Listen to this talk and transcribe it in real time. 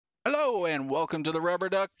Hello and welcome to the Rubber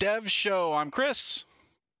Duck Dev Show. I'm Chris.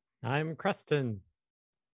 I'm Creston.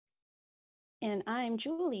 And I'm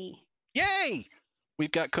Julie. Yay!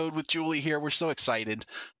 We've got Code with Julie here. We're so excited.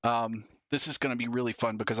 This is going to be really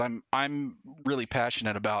fun because I'm really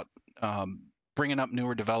passionate about bringing up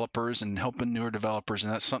newer developers and helping newer developers,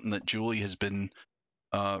 and that's something that Julie has been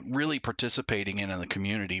really participating in the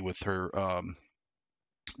community with her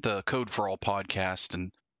the Code for All podcast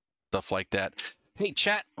and stuff like that. Hey,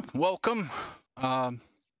 chat, welcome. Hope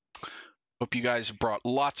you guys brought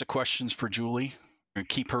lots of questions for Julie. We're gonna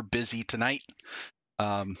keep her busy tonight,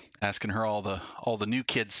 asking her all the new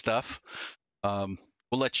kid stuff. We'll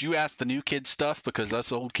let you ask the new kid stuff because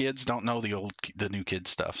us old kids don't know the new kid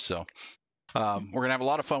stuff. So we're gonna have a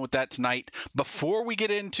lot of fun with that tonight. Before we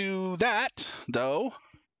get into that, though,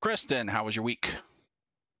 Kristen, how was your week?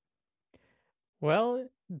 Well,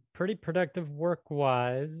 pretty productive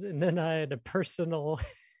work-wise, and then I had a personal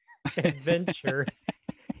adventure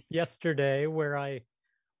yesterday where I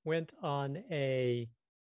went on a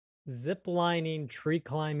zip lining, tree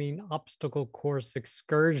climbing obstacle course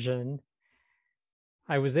excursion.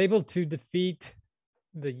 I was able to defeat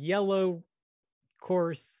the yellow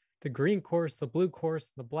course, the green course, the blue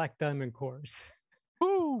course, the black diamond course.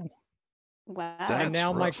 Woo! Wow. And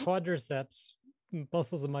now my rough. quadriceps,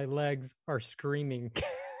 muscles of my legs are screaming.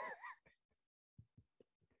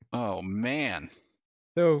 Oh man.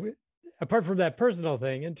 So apart from that personal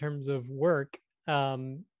thing, in terms of work,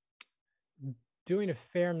 doing a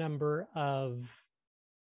fair number of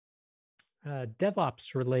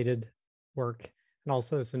DevOps related work and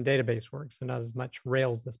also some database work. So not as much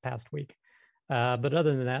Rails this past week. But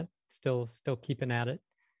other than that, still keeping at it,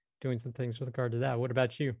 doing some things with regard to that. What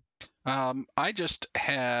about you? I just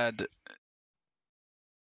had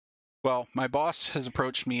Well, my boss has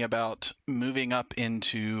approached me about moving up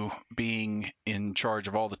into being in charge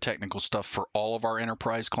of all the technical stuff for all of our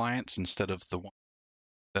enterprise clients instead of the one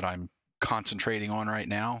that I'm concentrating on right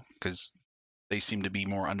now because they seem to be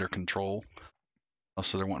more under control.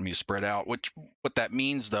 So they're wanting me to spread out. What that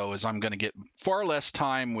means though is I'm going to get far less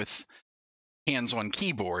time with hands on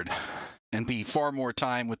keyboard and be far more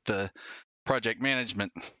time with the project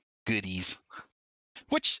management goodies,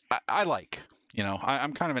 which I like.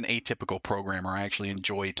 I'm kind of an atypical programmer. I actually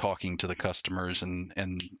enjoy talking to the customers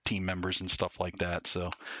and team members and stuff like that. So,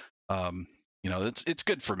 it's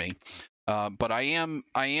good for me. But I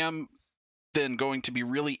am then going to be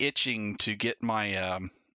really itching to get my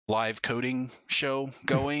live coding show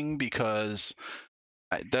going because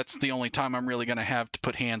that's the only time I'm really going to have to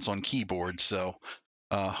put hands on keyboard. So,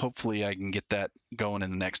 hopefully, I can get that going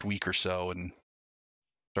in the next week or so and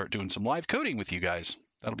start doing some live coding with you guys.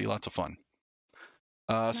 That'll be lots of fun.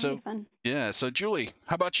 That'll be fun. Yeah. So Julie,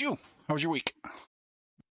 how about you? How was your week?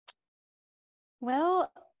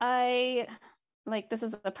 Well, this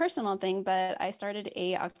is a personal thing, but I started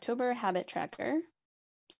a October habit tracker.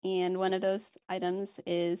 And one of those items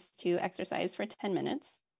is to exercise for 10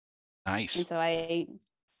 minutes. Nice. And so I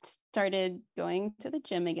started going to the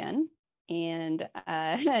gym again. And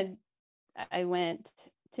I went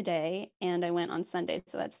today and I went on Sunday.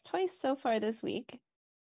 So that's twice so far this week.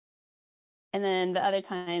 And then the other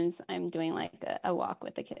times I'm doing like a walk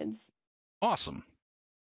with the kids. Awesome.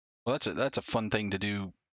 Well, that's a fun thing to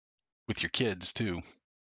do with your kids too.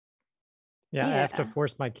 Yeah, I have to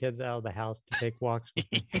force my kids out of the house to take walks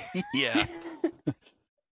with me. Yeah.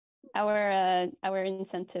 Our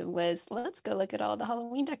incentive was, let's go look at all the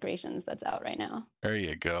Halloween decorations that's out right now. There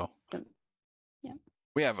you go. Yeah.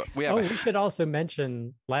 We have. We should also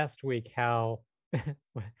mention last week how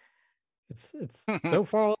it's so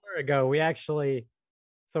far ago.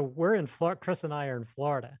 We're in Florida. Chris and I are in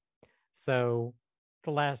Florida. So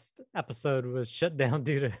the last episode was shut down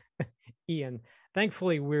due to Ian.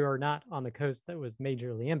 Thankfully, we were not on the coast that was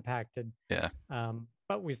majorly impacted. Yeah.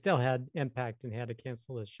 But we still had impact and had to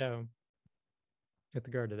cancel the show with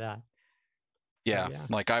regard to that. Yeah.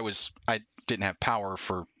 Like I didn't have power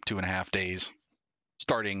for 2.5 days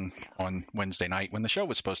starting on Wednesday night when the show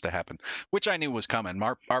was supposed to happen, which I knew was coming.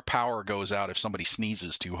 Our power goes out if somebody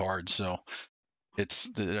sneezes too hard. So it's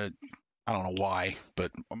I don't know why,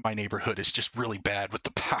 but my neighborhood is just really bad with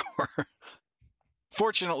the power.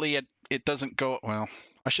 Fortunately, it doesn't go, well,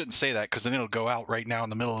 I shouldn't say that because then it'll go out right now in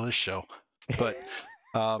the middle of this show. But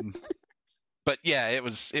but yeah, it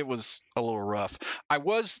was a little rough. I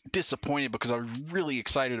was disappointed because I was really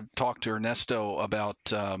excited to talk to Ernesto about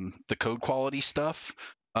the code quality stuff.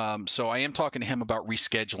 So I am talking to him about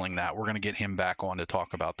rescheduling that. We're going to get him back on to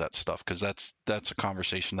talk about that stuff because that's a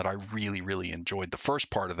conversation that I really, really enjoyed the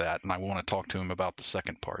first part of that, and I want to talk to him about the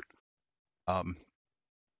second part.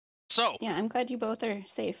 So, Yeah, I'm glad you both are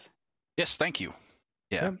safe. yes, thank you.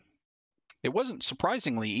 Yeah. Yep. It wasn't,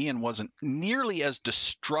 surprisingly, Ian wasn't nearly as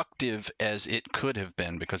destructive as it could have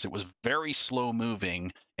been because it was very slow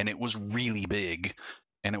moving and it was really big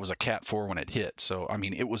and it was a Cat 4 when it hit. So, I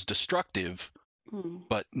mean, it was destructive, Mm.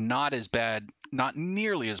 but not as bad, not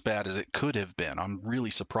nearly as bad as it could have been. I'm really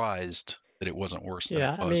surprised that it wasn't worse than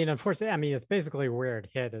Yeah, it I was. mean, unfortunately, I mean, it's basically where it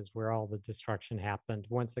hit is where all the destruction happened.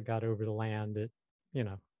 Once it got over the land, it, you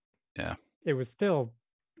know, Yeah. it was still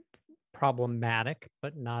problematic,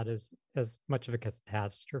 but not as much of a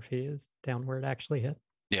catastrophe as down where it actually hit.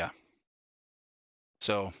 Yeah.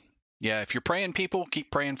 So, yeah, if you're praying, people,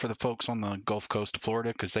 keep praying for the folks on the Gulf Coast of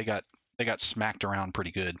Florida because they got smacked around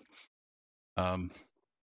pretty good.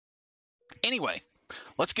 Anyway,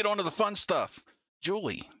 let's get on to the fun stuff.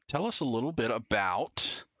 Julie, tell us a little bit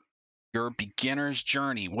about your beginner's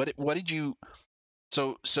journey. What did you?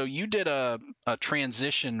 So you did a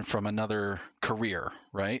transition from another career,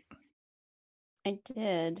 right? I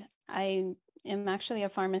did. I am actually a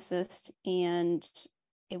pharmacist, and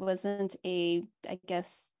it wasn't I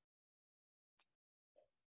guess,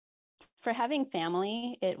 for having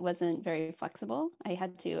family, it wasn't very flexible. I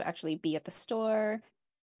had to actually be at the store,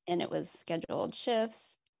 and it was scheduled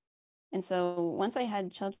shifts. And so once I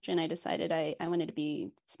had children, I decided I wanted to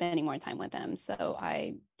be spending more time with them. So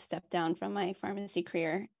I stepped down from my pharmacy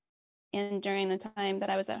career. And during the time that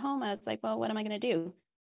I was at home, I was like, well, what am I going to do?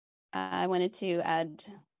 I wanted to add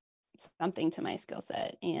something to my skill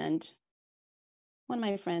set. And one of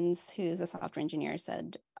my friends who's a software engineer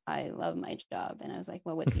said, I love my job. And I was like,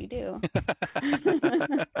 well, what do you do?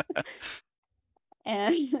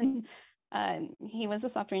 And he was a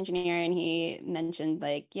software engineer, and he mentioned,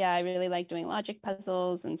 like, yeah, I really like doing logic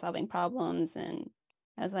puzzles and solving problems. And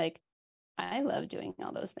I was like, I love doing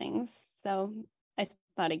all those things. So I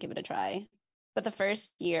thought I'd give it a try. But the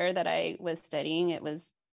first year that I was studying, it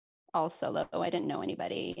was all solo. I didn't know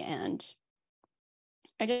anybody. And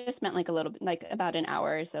I just spent like a little bit, like about an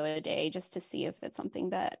hour or so a day, just to see if it's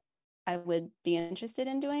something that I would be interested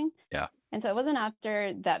in doing. Yeah. And so it wasn't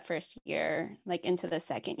after that first year, like into the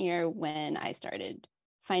second year, when I started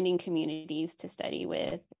finding communities to study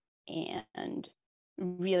with and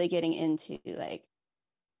really getting into like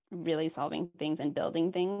really solving things and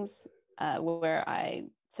building things, where I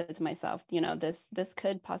said to myself, you know, this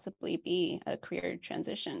could possibly be a career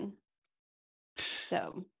transition.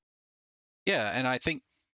 So Yeah, and I think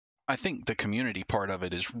the community part of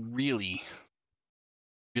it is really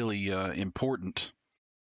important.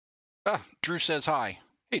 Drew says hi.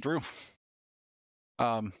 Hey, Drew.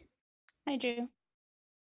 Hi, Drew.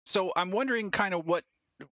 So I'm wondering kind of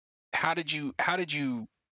how did you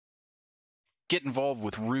get involved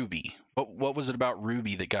with Ruby? What was it about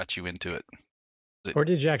Ruby that got you into it? Or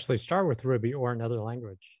did you actually start with Ruby or another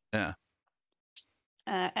language? Yeah.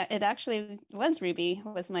 It actually was Ruby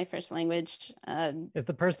was my first language. Is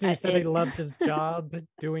the person who said he loved his job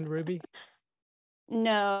doing Ruby?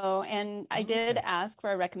 No, and I did Okay. ask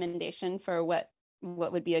for a recommendation for what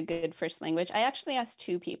would be a good first language. I actually asked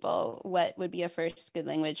two people what would be a first good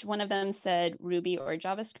language. One of them said Ruby or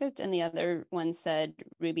JavaScript, and the other one said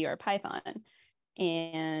Ruby or Python.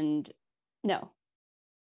 And no,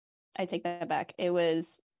 I take that back. It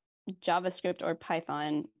was JavaScript or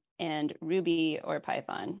Python, and Ruby or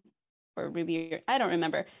Python, or Ruby, I don't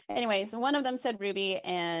remember. Anyways, one of them said Ruby,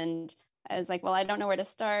 and I was like, well, I don't know where to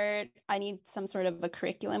start. I need some sort of a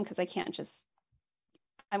curriculum because I can't just,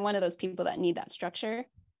 I'm one of those people that need that structure.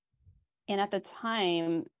 And at the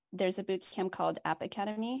time, there's a boot camp called App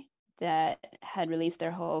Academy that had released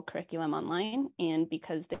their whole curriculum online. And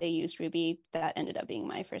because they used Ruby, that ended up being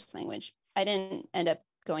my first language. I didn't end up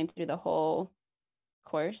going through the whole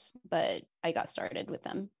course, but I got started with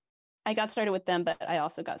them. But I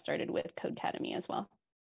also got started with Codecademy as well.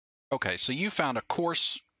 Okay, so you found a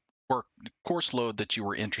course load that you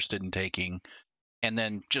were interested in taking, and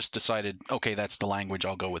then just decided, okay, that's the language,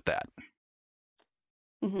 I'll go with that.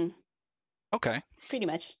 Mm-hmm. Okay. Pretty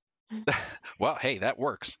much. Well, hey, that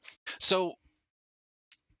works. So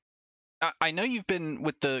I know you've been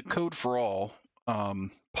with the Code for All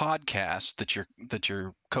podcast that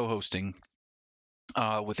you're co-hosting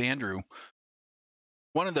with Andrew.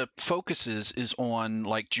 One of the focuses is on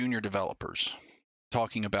like junior developers,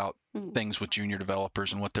 talking about things with junior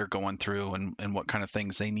developers and what they're going through and what kind of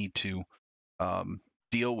things they need to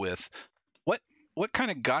deal with. What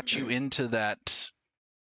kind of got you into that,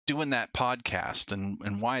 doing that podcast,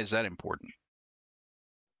 and why is that important?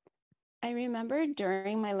 I remember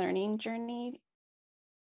during my learning journey,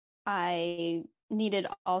 I needed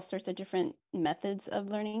all sorts of different methods of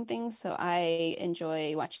learning things. So I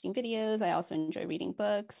enjoy watching videos. I also enjoy reading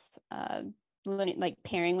books, learning, like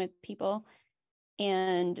pairing with people.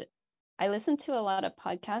 And I listen to a lot of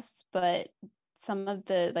podcasts, but some of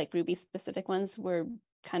the like Ruby specific ones were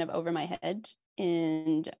kind of over my head.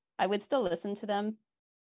 And I would still listen to them,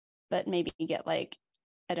 but maybe get like,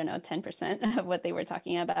 I don't know, 10% of what they were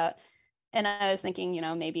talking about. And I was thinking,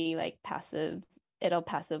 maybe like it'll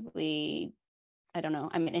passively, I don't know,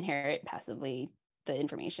 I mean, inherit passively the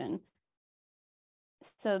information.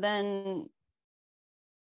 So then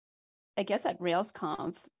I guess at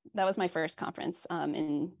RailsConf, that was my first conference,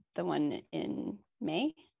 in the one in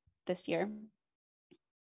May this year.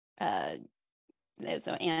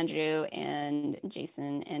 So Andrew and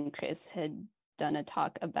Jason and Chris had done a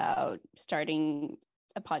talk about starting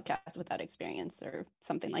a podcast without experience or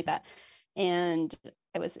something like that. And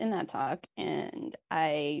I was in that talk and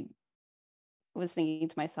I was thinking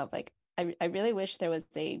to myself, like, I really wish there was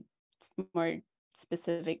a more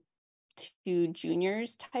specific to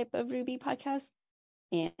juniors type of Ruby podcast.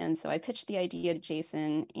 And so I pitched the idea to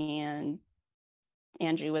Jason, and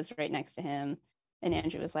Andrew was right next to him. And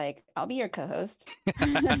Andrew was like, I'll be your co-host.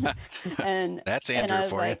 and That's Andrew I was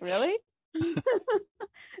for like, you. really? I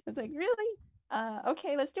was like, really?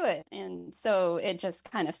 Okay, let's do it. And so it just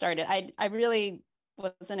kind of started. I really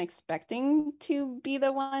wasn't expecting to be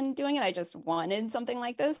the one doing it. I just wanted something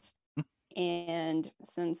like this. And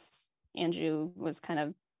since Andrew was kind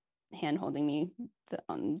of hand holding me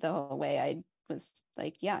the whole way, I was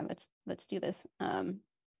like, yeah, let's do this.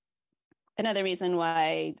 Another reason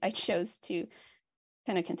why I chose to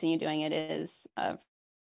kind of continue doing it is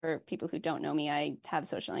for people who don't know me, I have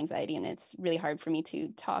social anxiety, and it's really hard for me to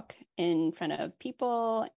talk in front of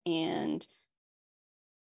people and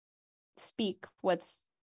speak what's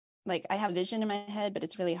like, I have vision in my head, but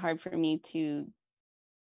it's really hard for me to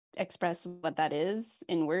express what that is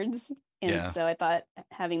in words. And so I thought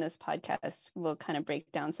having this podcast will kind of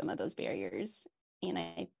break down some of those barriers. And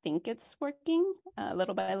I think it's working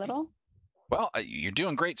little by little. Well, you're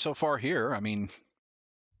doing great so far here. I mean,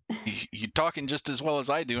 you're talking just as well as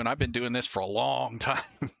I do, and I've been doing this for a long time.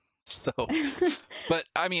 So, but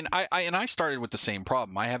I mean, I started with the same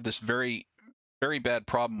problem. I have this very, very bad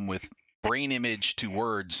problem with brain image to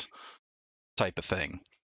words type of thing,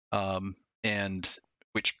 and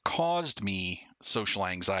which caused me social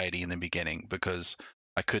anxiety in the beginning because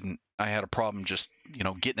I had a problem just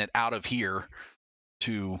getting it out of here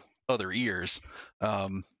to other ears,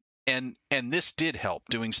 and this did help.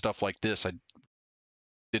 Doing stuff like this, I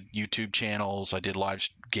did YouTube channels, I did live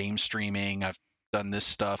game streaming, I've done this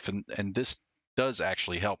stuff, and this does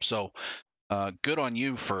actually help. So good on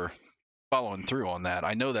you for following through on that.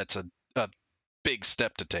 I know that's a big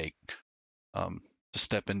step to take, to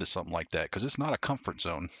step into something like that, because it's not a comfort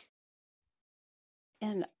zone.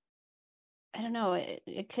 And I don't know,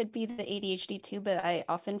 it could be the ADHD too, but I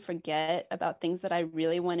often forget about things that I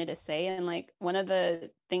really wanted to say. And like one of the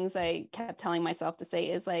things I kept telling myself to say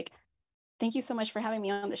is like, thank you so much for having me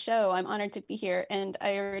on the show. I'm honored to be here. And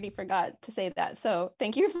I already forgot to say that. So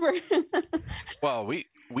thank you for Well, we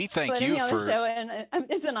thank letting you me on for the show, and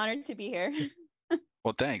it's an honor to be here.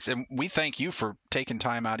 well, thanks. And we thank you for taking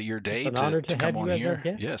time out of your day It's an honor to to come have on you as our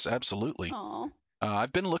here. guest. Yes, absolutely. Aw.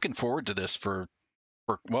 I've been looking forward to this for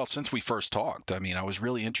well, since we first talked. I mean, I was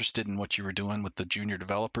really interested in what you were doing with the junior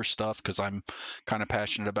developer stuff because I'm kind of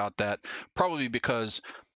passionate about that, probably because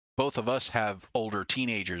both of us have older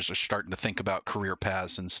teenagers are starting to think about career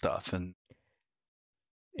paths and stuff. And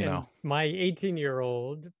my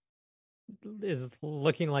 18-year-old is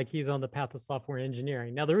looking like he's on the path of software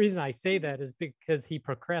engineering. Now, the reason I say that is because he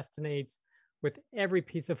procrastinates with every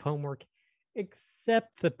piece of homework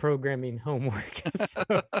except the programming homework. So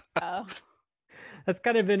that's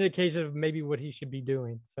kind of an indication of maybe what he should be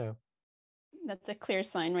doing. So that's a clear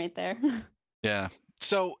sign right there. Yeah.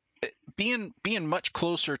 So being much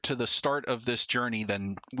closer to the start of this journey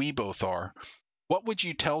than we both are, what would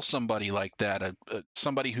you tell somebody like that,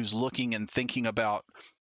 somebody who's looking and thinking about,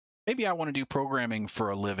 maybe I want to do programming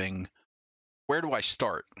for a living, where do I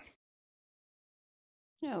start?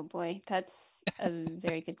 Oh boy, that's a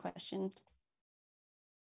very good question.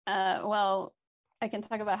 Well, I can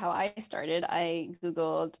talk about how I started. I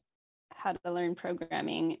Googled how to learn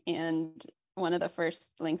programming, and one of the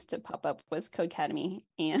first links to pop up was Codecademy,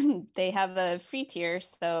 and they have a free tier.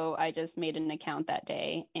 So I just made an account that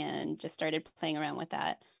day and just started playing around with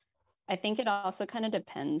that. I think it also kind of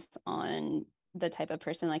depends on the type of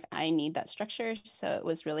person. Like I need that structure. So it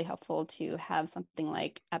was really helpful to have something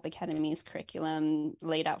like App Academy's curriculum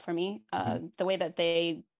laid out for me. The way that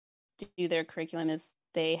they do their curriculum is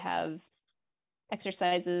they have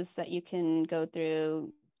exercises that you can go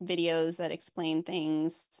through, videos that explain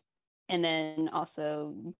things, and then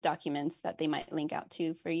also documents that they might link out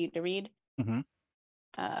to for you to read. Mm-hmm.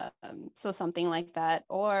 So something like that,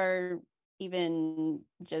 or even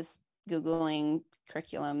just Googling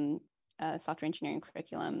curriculum, software engineering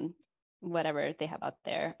curriculum, whatever they have out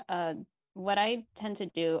there. What I tend to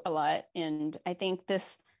do a lot, and I think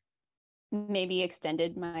this maybe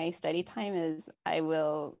extended my study time, is I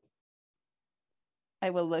will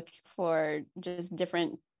look for just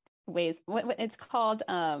different ways. What it's called,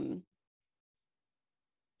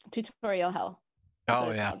 tutorial hell. That's Oh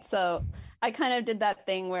what it's yeah. called. So I kind of did that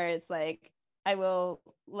thing where it's like I'll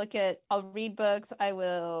read books, I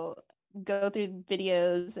will go through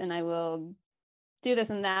videos, and I will do this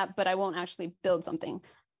and that, but I won't actually build something.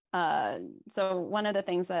 So one of the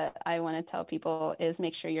things that I want to tell people is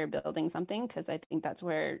make sure you're building something, because I think that's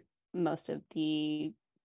where most of the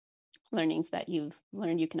learnings that you've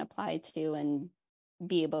learned you can apply to and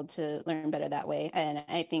be able to learn better that way. And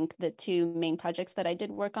I think the two main projects that I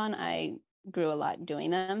did work on, I grew a lot doing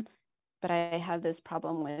them, but I have this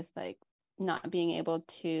problem with like not being able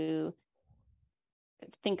to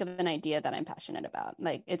think of an idea that I'm passionate about.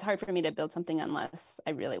 Like it's hard for me to build something unless I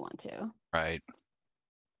really want to. Right.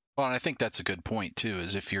 Well, and I think that's a good point too,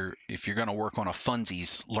 is if you're going to work on a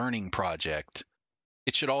funsies learning project,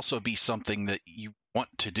 it should also be something that you want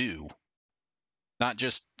to do, not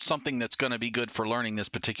just something that's going to be good for learning this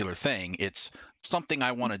particular thing. It's something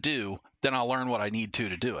I want to do, then I'll learn what I need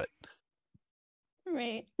to do it.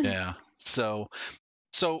 Right. Yeah. So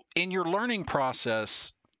in your learning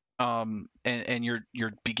process, and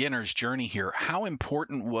your beginner's journey here, how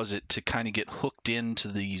important was it to kind of get hooked into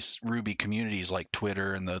these Ruby communities like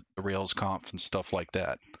Twitter and the RailsConf and stuff like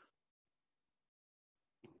that?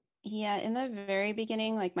 Yeah, in the very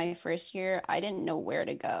beginning, like my first year, I didn't know where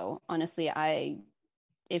to go. Honestly,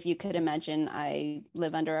 if you could imagine, I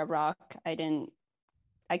live under a rock. I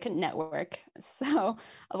couldn't network. So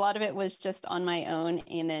a lot of it was just on my own.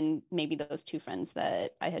 And then maybe those two friends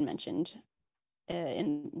that I had mentioned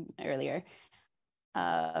in earlier.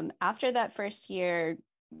 After that first year,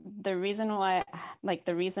 the reason why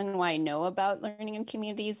I know about learning in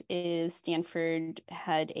communities is Stanford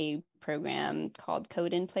had a program called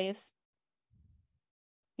Code in Place.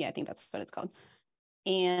 Yeah, I think that's what it's called.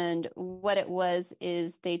 And what it was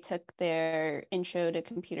is they took their intro to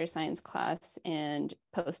computer science class and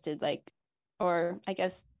posted or I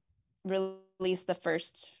guess released the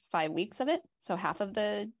first 5 weeks of it. So half of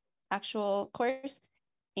the actual course.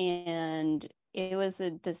 And it was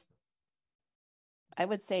this, I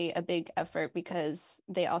would say, a big effort, because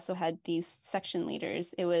they also had these section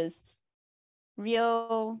leaders. It was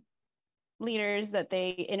real leaders that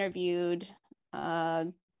they interviewed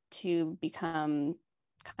to become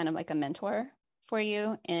kind of like a mentor for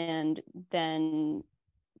you. And then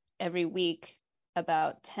every week,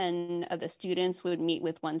 about 10 of the students would meet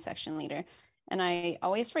with one section leader. And I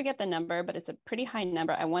always forget the number, but it's a pretty high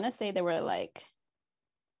number. I want to say there were like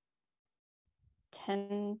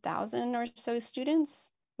 10,000 or so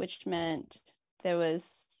students, which meant there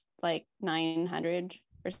was like 900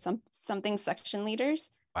 or something section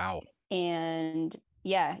leaders. Wow. And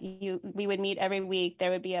yeah, we would meet every week. There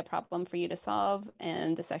would be a problem for you to solve,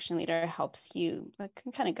 and the section leader helps you, like,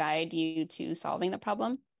 kind of guide you to solving the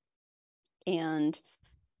problem. And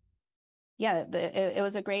yeah, it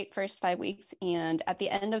was a great first 5 weeks. And at the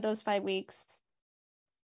end of those 5 weeks,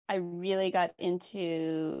 I really got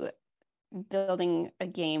into building a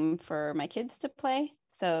game for my kids to play.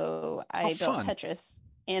 So I built Tetris.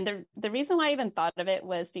 And the reason why I even thought of it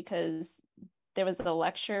was because there was a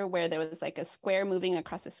lecture where there was like a square moving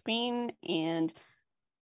across the screen, and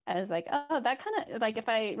I was like, oh, that kind of, like, if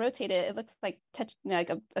I rotate it, it looks like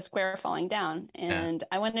a square falling down. And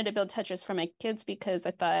I wanted to build Tetris for my kids because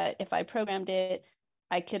I thought if I programmed it,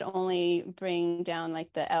 I could only bring down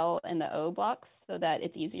like the L and the O blocks so that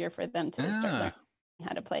it's easier for them to start learning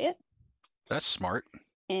how to play it. That's smart.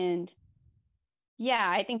 And yeah,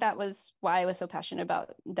 I think that was why I was so passionate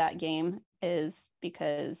about that game, is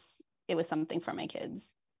because it was something for my kids.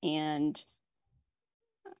 And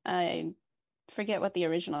I forget what the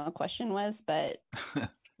original question was, but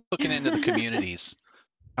looking into the communities.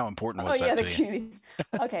 How important was that to you? Communities.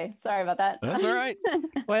 Okay, sorry about that. That's all right.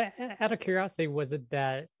 Well, out of curiosity, was it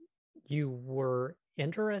that you were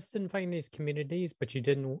interested in finding these communities, but you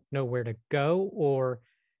didn't know where to go, or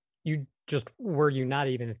were you not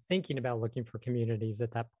even thinking about looking for communities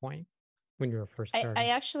at that point when you were first starting? I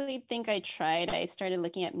actually think I tried. I started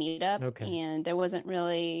looking at Meetup, and there wasn't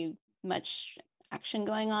really much action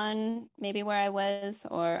going on maybe where I was,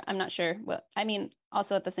 or I'm not sure. Well, I mean,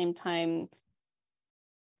 also at the same time,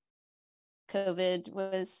 COVID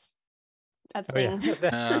was a Oh, yeah. thing.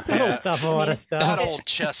 That'll Yeah. stop a lot of stuff. That old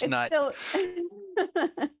It's chestnut. still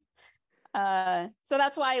so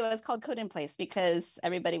that's why it was called Code in Place, because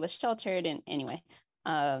everybody was sheltered. And anyway,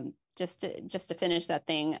 just to finish that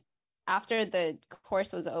thing, after the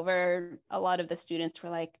course was over, a lot of the students were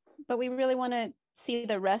like, but we really want to see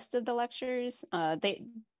the rest of the lectures.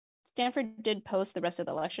 Stanford did post the rest of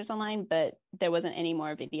the lectures online, but there wasn't any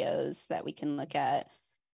more videos that we can look at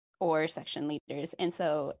or section leaders. And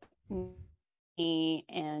so me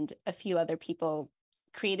and a few other people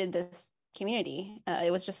created this community.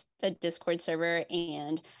 It was just a Discord server,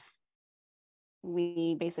 and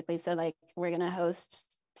we basically said, like, we're going to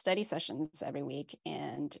host study sessions every week,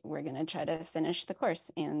 and we're going to try to finish the course.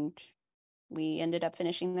 And we ended up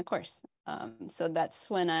finishing the course. So that's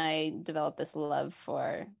when I developed this love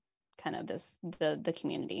for kind of the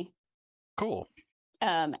community. Cool.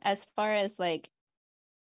 As far as like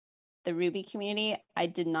the Ruby community, I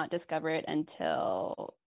did not discover it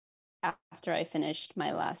until after I finished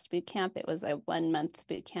my last boot camp. It was a 1-month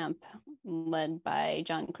boot camp led by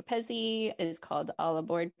John Crepesi. It is called All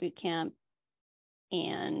Aboard Boot Camp.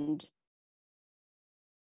 And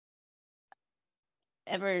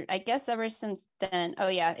ever since then, oh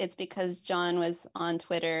yeah, it's because John was on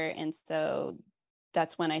Twitter. And so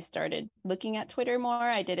that's when I started looking at Twitter more.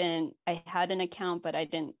 I had an account, but I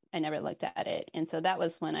never looked at it. And so that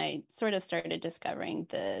was when I sort of started discovering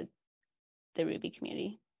the Ruby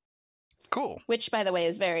community. Cool. Which, by the way,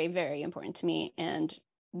 is very, very important to me, and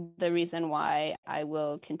the reason why I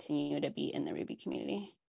will continue to be in the Ruby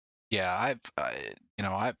community. Yeah,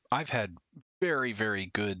 I've had very, very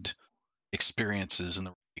good experiences in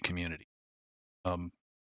the Ruby community.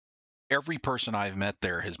 Every person I've met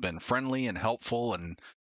there has been friendly and helpful and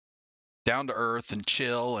down to earth and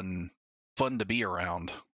chill and fun to be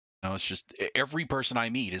around. It's just every person I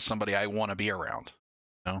meet is somebody I want to be around.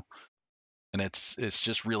 And it's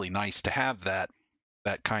just really nice to have that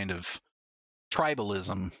kind of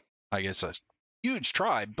tribalism. I guess a huge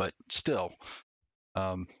tribe, but still,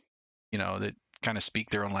 that kind of speak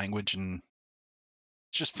their own language, and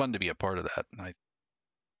it's just fun to be a part of that.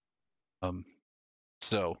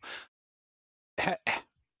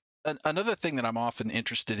 And another thing that I'm often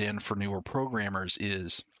interested in for newer programmers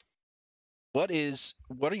is what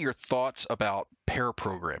are your thoughts about pair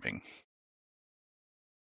programming?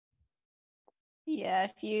 Yeah,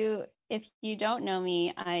 if you don't know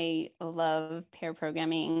me, I love pair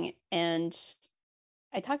programming, and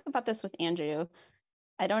I talked about this with Andrew.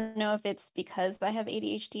 I don't know if it's because I have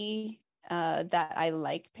ADHD that I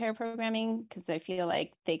like pair programming, because I feel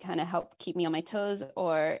like they kind of help keep me on my toes,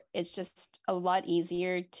 or it's just a lot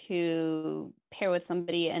easier to pair with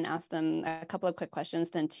somebody and ask them a couple of quick questions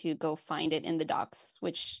than to go find it in the docs,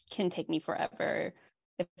 which can take me forever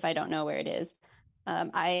if I don't know where it is.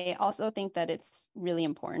 I also think that it's really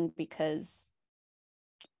important because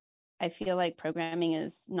I feel like programming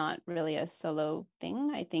is not really a solo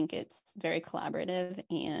thing. I think it's very collaborative,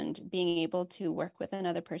 and being able to work with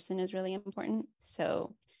another person is really important.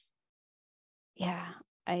 So yeah,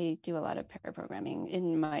 I do a lot of pair programming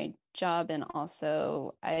in my job. And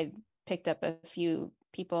also I picked up a few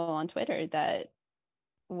people on Twitter that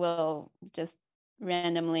will just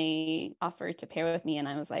randomly offer to pair with me. And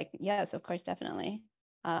I was like, yes, of course, definitely.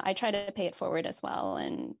 I try to pay it forward as well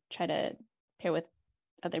and try to pair with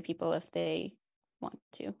other people if they want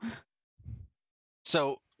to.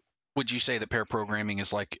 So would you say that pair programming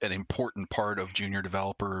is like an important part of junior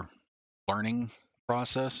developer learning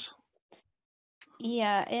process?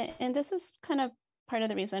 Yeah, and this is kind of part of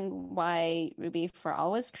the reason why Ruby for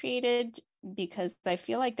All was created, because I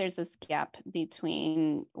feel like there's this gap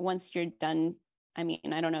between once you're done. I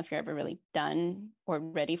mean, I don't know if you're ever really done or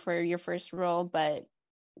ready for your first role, but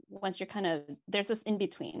once you're there's this in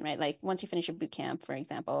between, right? Like once you finish your boot camp, for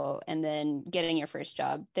example, and then getting your first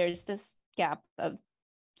job, there's this gap of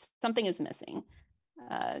something is missing.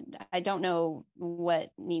 I don't know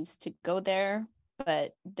what needs to go there,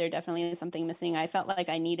 but there definitely is something missing. I felt like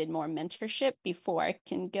I needed more mentorship before I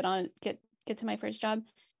can get to my first job.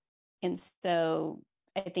 And so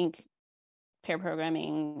I think pair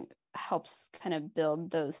programming helps kind of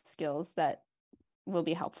build those skills that will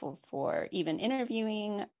be helpful for even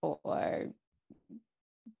interviewing or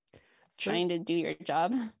trying to do your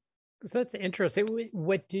job. So that's interesting.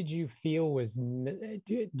 What did you feel was,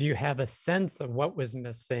 do you have a sense of what was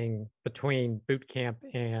missing between boot camp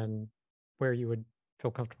and where you would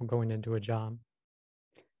feel comfortable going into a job?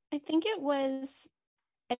 I think it was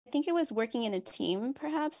working in a team,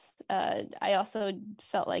 perhaps. I also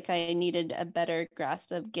felt like I needed a better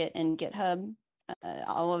grasp of Git and GitHub.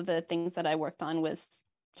 All of the things that I worked on was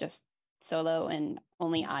just solo and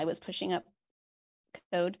only I was pushing up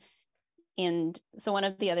code. And so one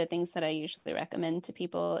of the other things that I usually recommend to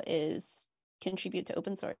people is contribute to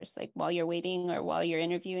open source, like while you're waiting or while you're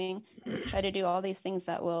interviewing, try to do all these things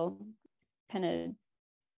that will kind of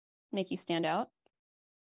make you stand out.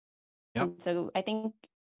 Yep. And so I think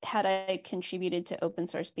had I contributed to open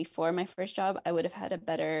source before my first job, I would have had a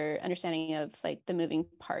better understanding of like the moving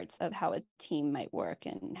parts of how a team might work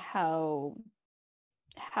and how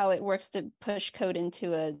it works to push code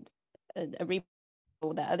into a repo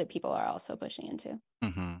that other people are also pushing into.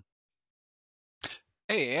 Mm-hmm.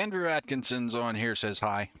 Hey, Andrew Atkinson's on here, says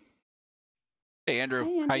hi. Hey, Andrew. Hi,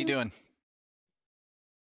 Andrew. How you doing?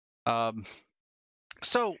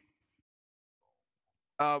 So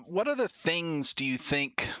what other things do you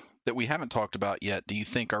think that we haven't talked about yet do you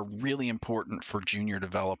think are really important for junior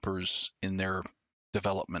developers in their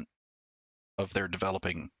development of their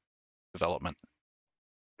development?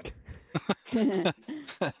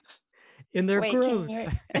 In their Wait, growth.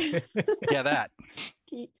 Yeah, that.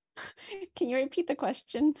 Can you repeat the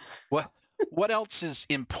question? What else is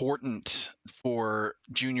important for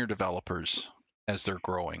junior developers as they're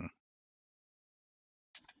growing?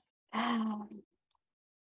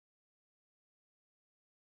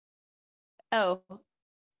 Oh,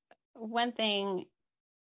 one thing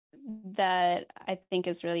that I think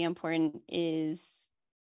is really important is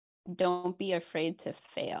don't be afraid to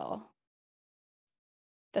fail.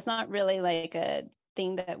 That's not really like a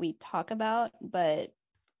thing that we talk about, but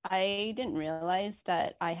I didn't realize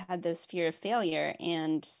that I had this fear of failure.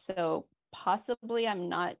 And so possibly I'm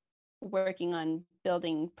not working on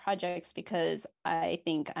building projects because I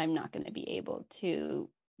think I'm not going to be able to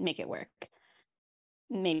make it work.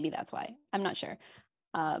 Maybe that's why. I'm not sure.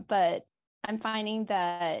 But I'm finding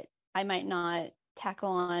that I might not tackle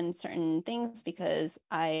on certain things because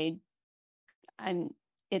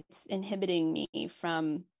it's inhibiting me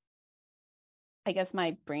from, I guess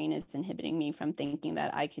my brain is inhibiting me from thinking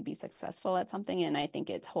that I could be successful at something. And I think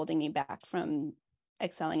it's holding me back from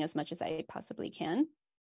excelling as much as I possibly can.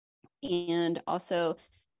 And also,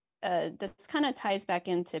 this kind of ties back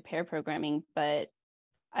into pair programming, but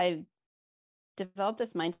I've developed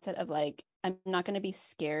this mindset of like, I'm not going to be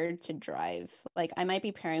scared to drive. Like I might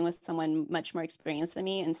be pairing with someone much more experienced than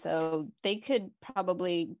me. And so they could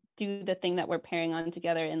probably do the thing that we're pairing on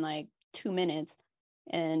together in like 2 minutes.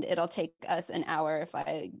 And it'll take us an hour if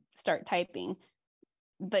I start typing.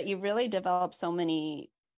 But you really develop so many,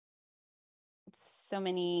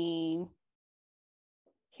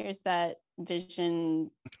 here's that vision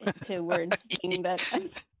to words thing that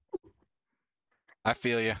I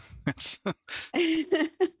feel you.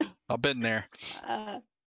 I've been there.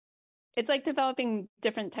 It's like developing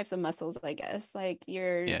different types of muscles, I guess. Like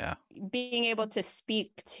you're being able to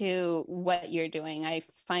speak to what you're doing. I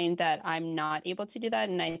find that I'm not able to do that.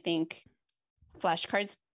 And I think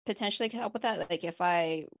flashcards potentially could help with that. Like if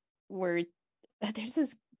I were, there's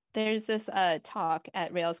this talk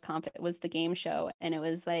at RailsConf, it was the game show. And it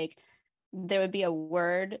was like, there would be a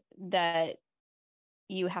word that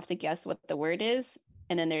you have to guess what the word is.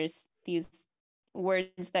 And then there's these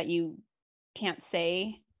words that you can't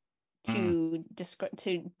say to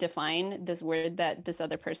define this word that this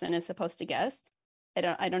other person is supposed to guess. I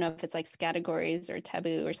don't know if it's like categories or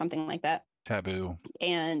taboo or something like that. Taboo.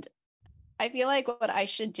 And I feel like what I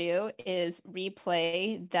should do is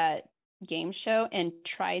replay that game show and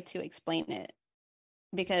try to explain it,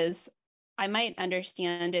 because I might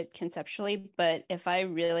understand it conceptually, but if I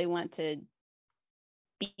really want to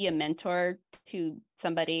be a mentor to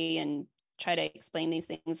somebody and try to explain these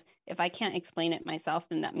things, if I can't explain it myself,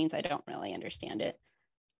 then that means I don't really understand it.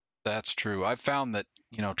 That's true. I've found that,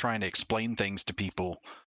 trying to explain things to people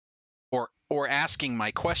or asking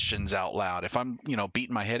my questions out loud, if I'm,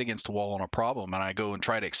 beating my head against a wall on a problem and I go and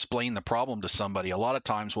try to explain the problem to somebody, a lot of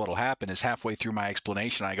times what'll happen is halfway through my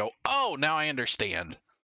explanation, I go, "Oh, now I understand."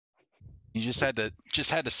 You just had to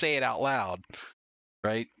say it out loud,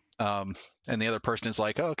 right? And the other person is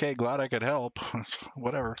like, "Oh, okay, glad I could help."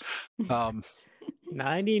 Whatever.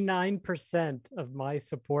 99% of my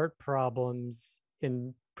support problems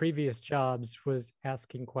in previous jobs was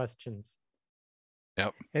asking questions.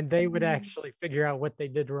 Yep. And they would actually figure out what they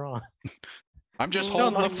did wrong. I'm just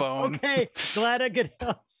holding the phone. Okay, glad I could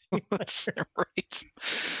help. Right.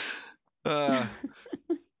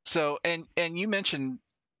 So, and you mentioned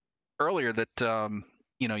earlier that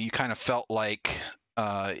you kind of felt like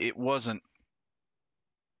it wasn't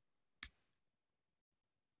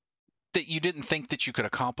that you didn't think that you could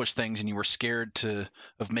accomplish things and you were scared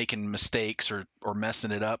of making mistakes or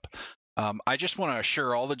messing it up. I just want to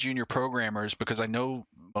assure all the junior programmers, because I know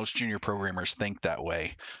most junior programmers think that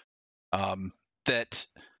way. that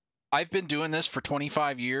I've been doing this for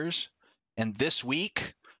 25 years, and this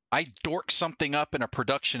week I dorked something up in a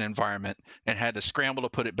production environment and had to scramble to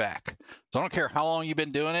put it back. So I don't care how long you've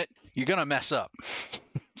been doing it, you're going to mess up.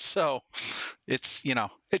 So it's,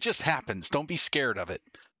 it just happens. Don't be scared of it.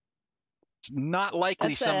 It's not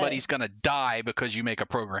likely somebody's going to die because you make a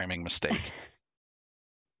programming mistake.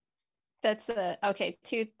 Okay.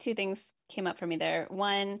 Two things came up for me there.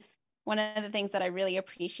 One of the things that I really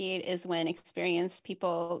appreciate is when experienced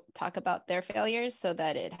people talk about their failures so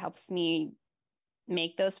that it helps me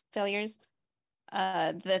make those failures.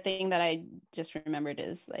 The thing that I just remembered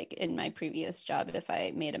is like in my previous job, if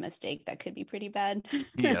I made a mistake, that could be pretty bad.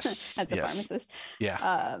 Yes. As a pharmacist.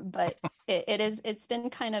 Yeah. But it's been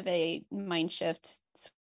kind of a mind shift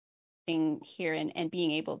here and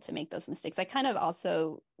being able to make those mistakes. I kind of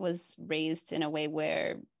also was raised in a way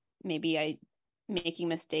where maybe making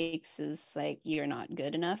mistakes is like you're not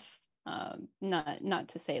good enough. Not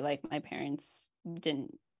to say like my parents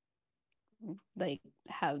didn't like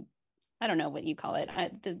have, I don't know what you call it.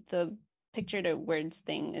 The picture to words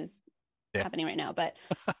thing is happening right now, but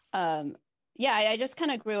yeah, I just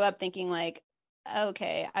kind of grew up thinking like,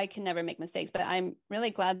 okay, I can never make mistakes, but I'm really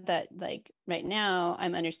glad that like right now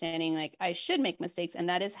I'm understanding like I should make mistakes, and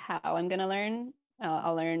that is how I'm going to learn.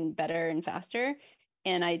 I'll learn better and faster.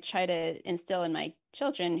 And I try to instill in my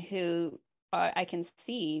children who I can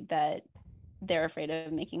see that they're afraid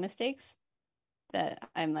of making mistakes, that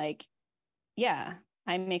I'm like, yeah,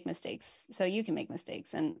 I make mistakes, so you can make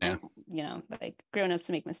mistakes. And like grown-ups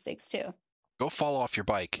make mistakes too. Go fall off your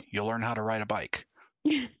bike. You'll learn how to ride a bike.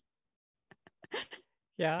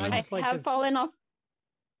 Yeah, I have fallen off.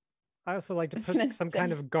 I also like to put some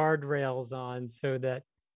kind of guardrails on so that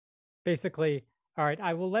basically, all right,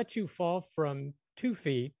 I will let you fall from 2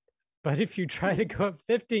 feet, but if you try to go up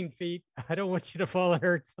 15 feet, I don't want you to fall and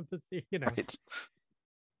hurt something. Right.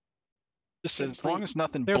 Just as long as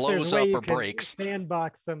nothing blows up or breaks.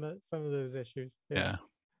 Sandbox some of those issues. Yeah.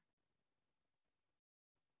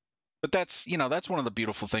 But that's one of the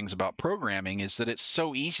beautiful things about programming is that it's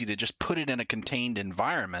so easy to just put it in a contained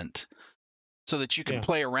environment so that you can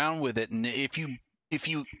play around with it. And if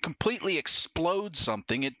you completely explode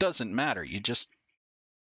something, it doesn't matter. You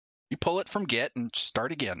pull it from Git and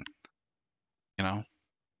start again.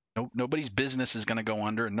 Nobody's business is going to go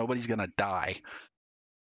under and nobody's going to die.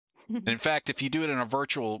 And in fact, if you do it in a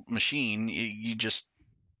virtual machine, you just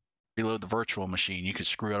reload the virtual machine. You could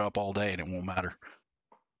screw it up all day and it won't matter.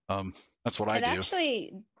 That's what I do.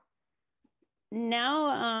 Actually,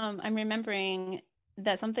 now I'm remembering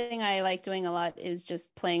that something I like doing a lot is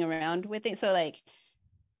just playing around with it. So like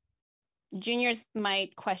juniors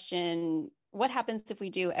might question, what happens if we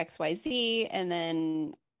do XYZ? And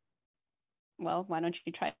then, well, why don't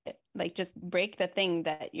you try it? Like just break the thing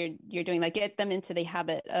that you're doing, like get them into the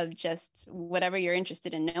habit of just whatever you're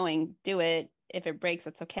interested in knowing, do it. If it breaks,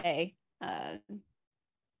 that's okay. But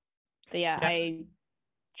yeah, I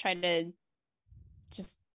try to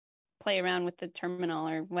just play around with the terminal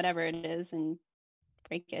or whatever it is and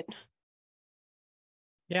break it.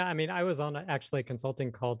 Yeah, I mean, I was on actually a consulting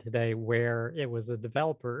call today where it was a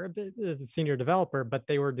developer, a senior developer, but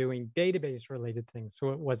they were doing database related things.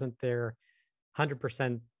 So it wasn't their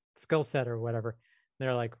 100% skill set or whatever.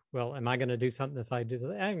 They're like, well, am I going to do something if I do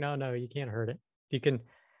that? No, you can't hurt it.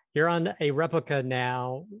 You're on a replica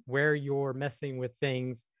now where you're messing with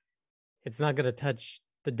things. It's not going to touch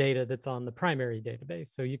the data that's on the primary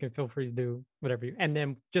database. So you can feel free to do whatever and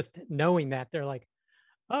then just knowing that, they're like,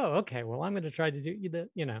 oh, okay, well, I'm going to try to do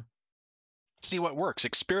the, see what works.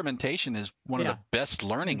 Experimentation is one of the best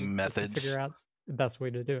learning methods. To figure out the best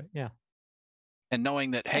way to do it. Yeah. And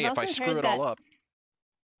knowing that, hey, if I screw it all up.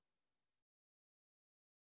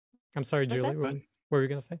 I'm sorry, Julie, what were you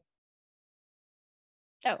going to say?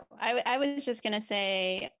 Oh, I was just going to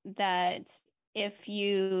say that if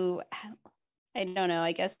you, I don't know,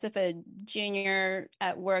 I guess if a junior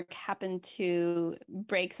at work happened to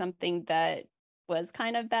break something that was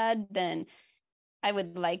kind of bad, then I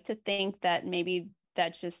would like to think that maybe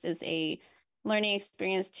that just is a learning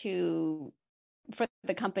experience for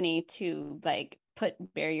the company to like put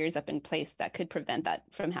barriers up in place that could prevent that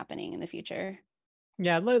from happening in the future.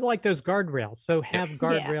 Yeah, like those guardrails. So have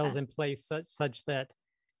guardrails in place such that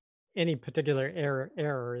any particular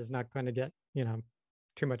error is not going to get,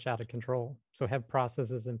 too much out of control. So have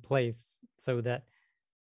processes in place so that,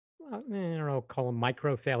 I don't know, call them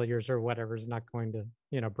micro failures or whatever is not going to,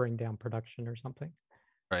 bring down production or something.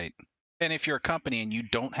 Right. And if you're a company and you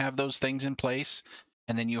don't have those things in place,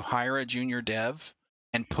 and then you hire a junior dev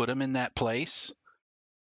and put them in that place,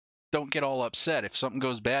 don't get all upset. If something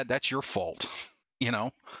goes bad, that's your fault.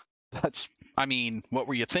 I mean, what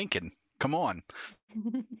were you thinking? Come on.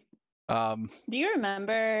 Do you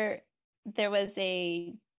remember there was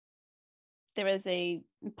a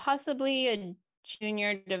possibly a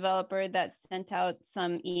junior developer that sent out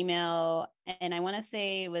some email, and I want to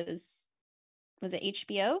say it was it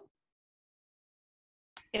HBO?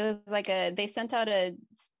 It was like they sent out a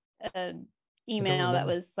email that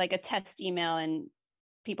was like a test email, and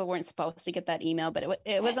people weren't supposed to get that email, but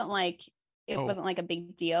it wasn't like wasn't like a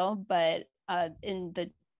big deal. But in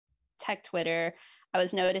the tech Twitter, I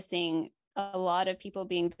was noticing a lot of people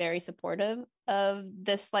being very supportive of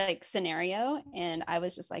this like scenario, and I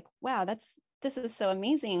was just like, wow, this is so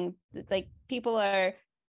amazing. Like, people are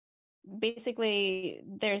basically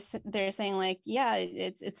they're saying like, yeah,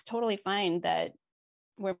 it's totally fine that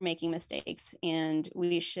we're making mistakes, and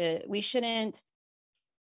we shouldn't,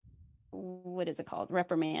 what is it called,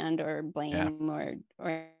 reprimand or blame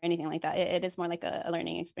or anything like that. It is more like a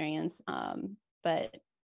learning experience. But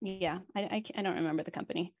yeah, I don't remember the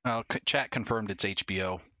company. Chat confirmed it's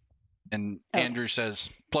HBO. And Okay. Andrew says,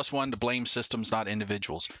 +1 to blame systems, not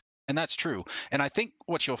individuals. And that's true. And I think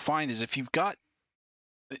what you'll find is if you've got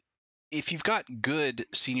good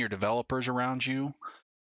senior developers around you,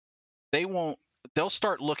 they'll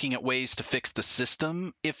start looking at ways to fix the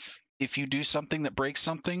system if you do something that breaks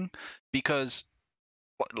something, because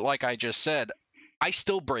like I just said, I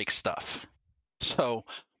still break stuff. So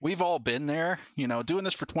we've all been there, doing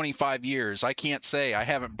this for 25 years. I can't say I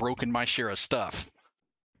haven't broken my share of stuff.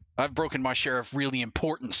 I've broken my share of really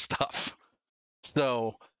important stuff.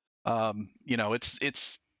 So,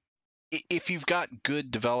 it's if you've got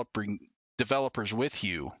good developers with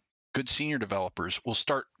you, good senior developers will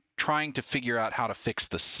start trying to figure out how to fix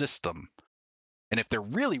the system. And if they're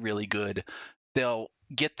really, really good, they'll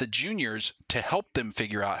get the juniors to help them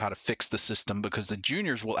figure out how to fix the system, because the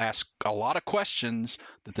juniors will ask a lot of questions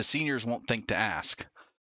that the seniors won't think to ask.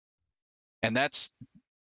 And that's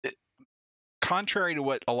contrary to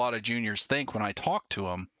what a lot of juniors think when I talk to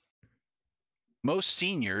them. Most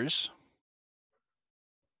seniors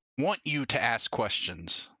want you to ask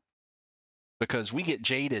questions because we get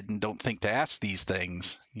jaded and don't think to ask these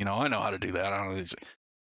things. I know how to do that. I don't know.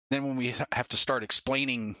 Then when we have to start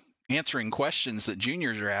answering questions that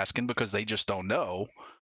juniors are asking because they just don't know,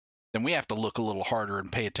 then we have to look a little harder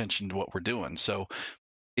and pay attention to what we're doing. So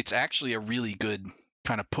it's actually a really good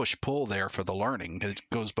kind of push-pull there for the learning. It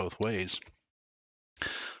goes both ways.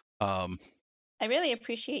 I really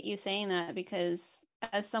appreciate you saying that, because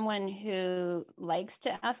as someone who likes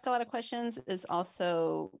to ask a lot of questions, is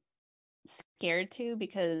also scared to,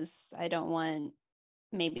 because I don't want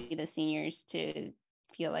maybe the seniors to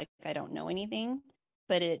feel like I don't know anything.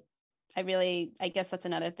 But I guess that's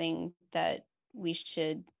another thing that we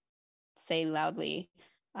should say loudly: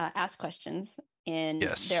 ask questions, and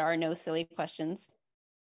Yes. there are no silly questions.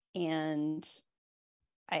 And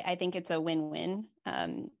I think it's a win-win.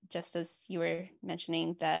 Just as you were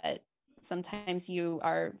mentioning that sometimes you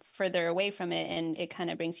are further away from it, and it kind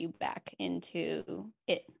of brings you back into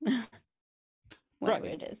it, whatever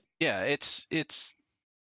it is. Yeah, it's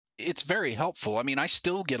very helpful. I mean, I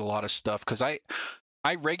still get a lot of stuff because I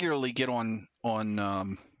regularly get on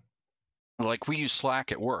like, we use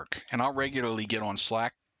Slack at work, and I'll regularly get on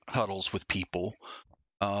Slack huddles with people,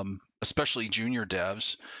 especially junior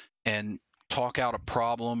devs, and talk out a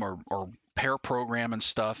problem or pair program and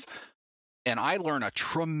stuff. And I learn a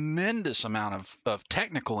tremendous amount of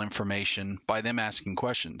technical information by them asking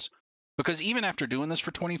questions. Because even after doing this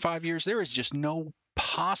for 25 years, there is just no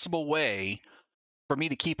possible way for me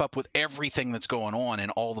to keep up with everything that's going on in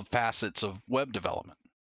all the facets of web development.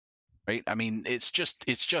 Right? I mean, it's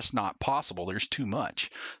just not possible. There's too much.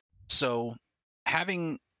 So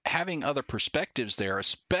having other perspectives there,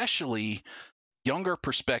 especially younger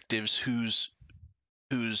perspectives whose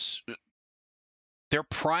their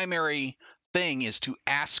primary thing is to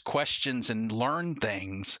ask questions and learn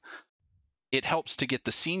things, it helps to get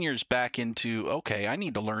the seniors back into, okay, I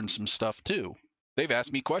need to learn some stuff too. They've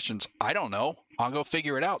asked me questions. I don't know. I'll go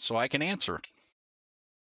figure it out so I can answer.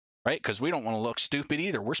 Right? Because we don't want to look stupid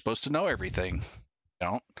either. We're supposed to know everything.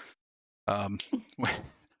 Don't. I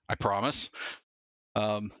promise.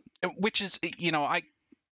 Which is,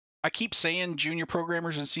 I keep saying junior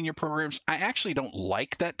programmers and senior programmers. I actually don't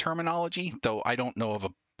like that terminology, though I don't know of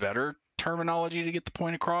a better terminology to get the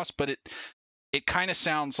point across. But it kind of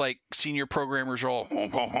sounds like senior programmers are all,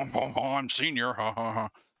 I'm senior,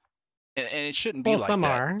 and it shouldn't be like some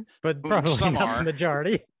that. are, but probably some not are. the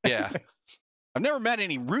majority. Yeah. I've never met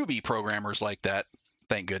any Ruby programmers like that,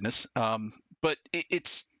 thank goodness. But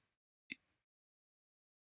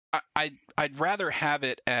I'd rather have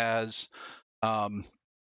it as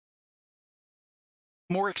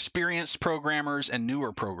more experienced programmers and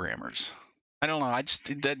newer programmers. I don't know.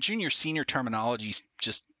 That junior senior terminology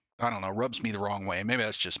just, I don't know, rubs me the wrong way. Maybe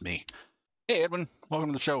that's just me. Hey, Edwin, welcome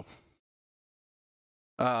to the show.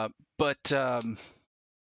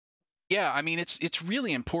 Yeah, I mean, it's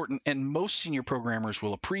really important, and most senior programmers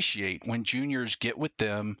will appreciate when juniors get with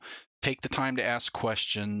them, take the time to ask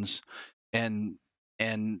questions, and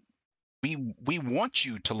we want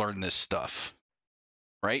you to learn this stuff,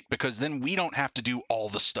 right? Because then we don't have to do all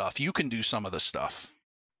the stuff. You can do some of the stuff,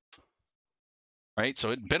 right?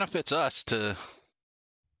 So it benefits us to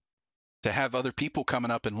have other people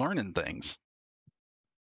coming up and learning things.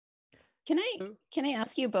 Can I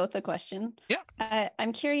ask you both a question? Yeah.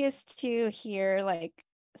 I'm curious to hear like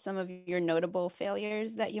some of your notable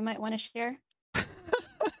failures that you might want to share.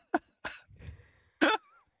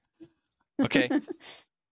 Okay.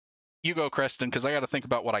 You go, Creston, because I got to think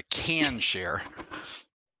about what I can share.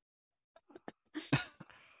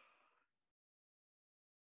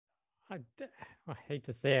 I hate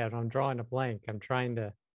to say it, I'm drawing a blank. I'm trying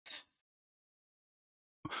to.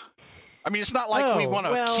 I mean, it's not like we want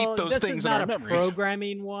to keep those things in our memories. This is not a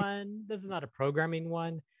programming one. This is not a programming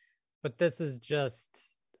one, but this is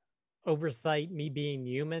just oversight, me being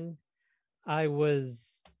human.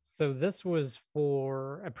 So this was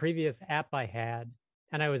for a previous app I had,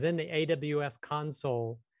 and I was in the AWS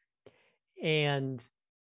console, and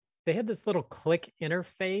they had this little click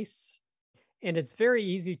interface, and it's very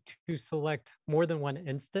easy to select more than one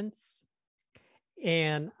instance.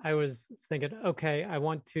 And I was thinking, okay, I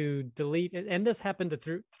want to delete it. And this happened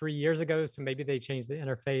to 3 years ago, so maybe they changed the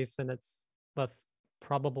interface and it's less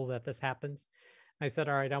probable that this happens. I said,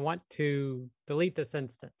 all right, I want to delete this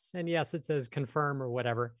instance. And yes, it says confirm or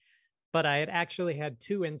whatever. But I had actually had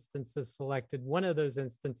 2 instances selected. One of those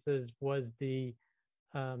instances was the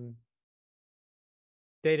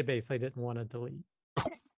database I didn't want to delete.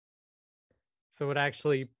 So it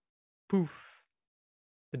actually poof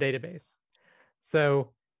the database. So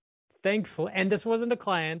thankfully, and this wasn't a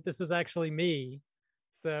client, this was actually me.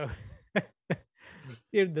 So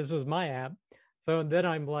this was my app. So then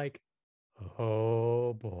I'm like,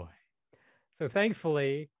 oh boy. So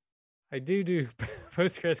thankfully, I do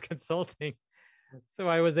Postgres consulting. So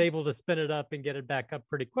I was able to spin it up and get it back up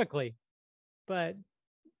pretty quickly. But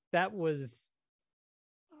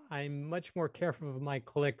I'm much more careful of my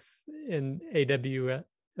clicks in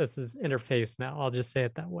AWS's interface now. I'll just say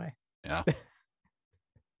it that way. Yeah.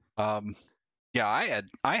 Yeah,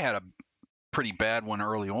 I had a pretty bad one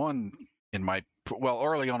early on in my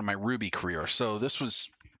Ruby career. So this was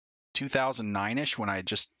 2009-ish when I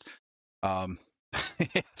just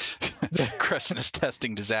Crescent is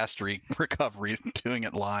testing disaster recovery, doing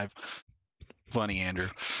it live. Funny, Andrew.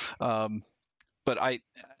 But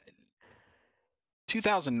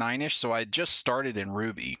 2009-ish, so I just started in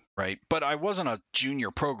Ruby, right? But I wasn't a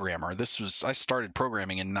junior programmer. I started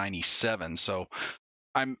programming in 97, so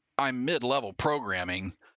I'm mid-level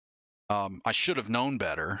programming. I should have known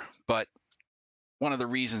better, but one of the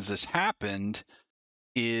reasons this happened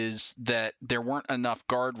is that there weren't enough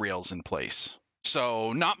guardrails in place.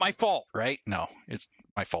 So not my fault, right? No, it's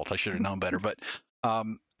my fault. I should have known better. But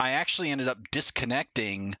I actually ended up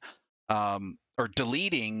disconnecting or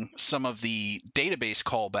deleting some of the database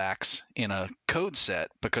callbacks in a code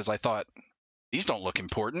set because I thought, these don't look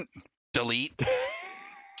important. Delete.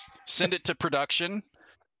 Send it to production.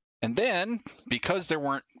 And then, because there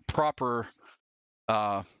weren't proper,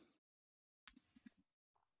 the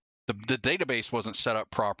database wasn't set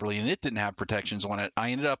up properly and it didn't have protections on it,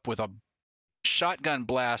 I ended up with a shotgun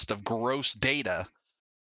blast of gross data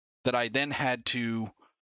that I then had to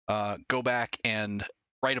go back and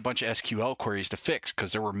write a bunch of SQL queries to fix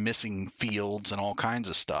because there were missing fields and all kinds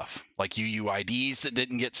of stuff, like UUIDs that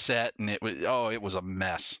didn't get set, and it was a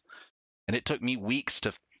mess. And it took me weeks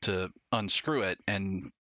to unscrew it,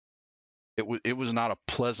 and it was not a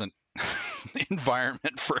pleasant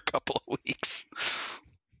environment for a couple of weeks.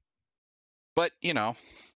 But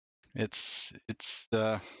it's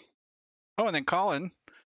and then Colin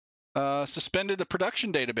suspended the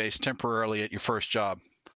production database temporarily at your first job.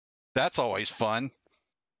 That's always fun.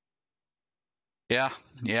 Yeah.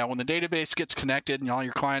 When the database gets connected and all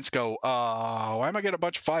your clients go, why am I getting a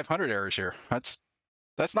bunch of 500 errors here? That's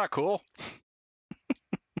not cool.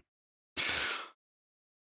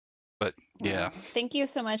 But yeah. Thank you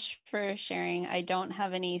so much for sharing. I don't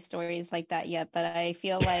have any stories like that yet, but I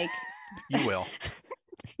feel like you will.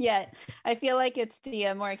 Yeah, I feel like it's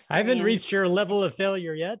the more experienced. I haven't reached your level of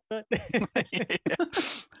failure yet, but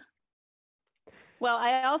Well,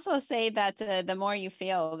 I also say that the more you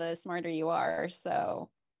fail, the smarter you are. So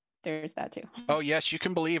there's that too. Oh yes, you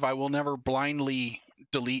can believe I will never blindly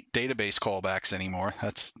delete database callbacks anymore.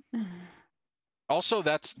 That's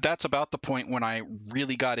about the point when I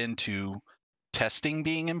really got into testing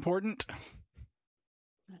being important,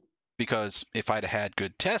 because if I'd had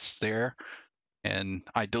good tests there and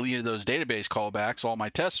I deleted those database callbacks, all my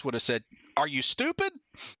tests would have said, "Are you stupid?"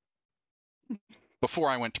 before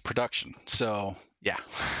I went to production. So yeah.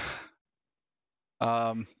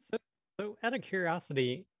 So out of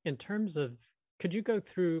curiosity, in terms of, could you go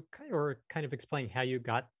through or kind of explain how you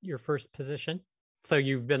got your first position? So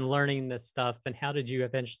you've been learning this stuff, and how did you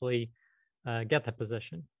eventually get the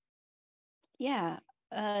position? Yeah,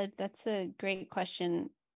 that's a great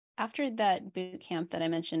question. After that boot camp that I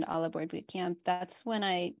mentioned, All Aboard Boot Camp, that's when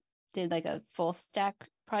I did like a full stack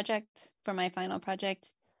project for my final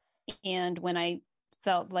project. And when I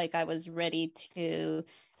felt like I was ready to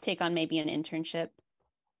take on maybe an internship.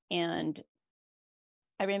 And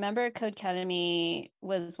I remember Codecademy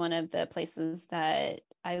was one of the places that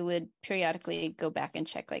I would periodically go back and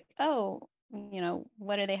check, like, oh,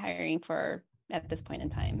 what are they hiring for at this point in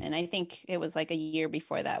time? And I think it was like a year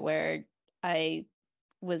before that where I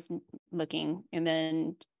was looking. And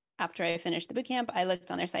then after I finished the bootcamp, I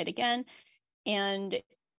looked on their site again, and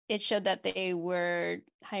it showed that they were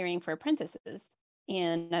hiring for apprentices.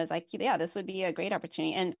 And I was like, yeah, this would be a great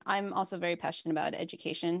opportunity. And I'm also very passionate about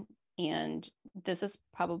education. And this is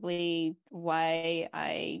probably why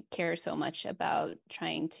I care so much about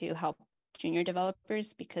trying to help junior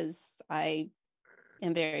developers, because I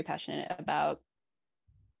am very passionate about,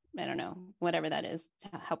 I don't know, whatever that is,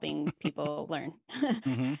 helping people learn.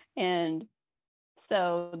 Mm-hmm. And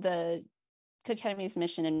so the Codecademy's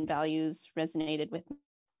mission and values resonated with me.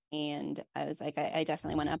 And I was like, I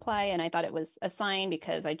definitely want to apply. And I thought it was a sign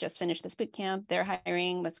because I just finished this boot camp. They're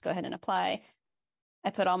hiring. Let's go ahead and apply. I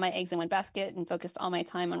put all my eggs in one basket and focused all my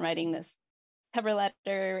time on writing this cover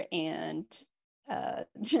letter and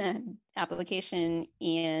application,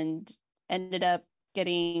 and ended up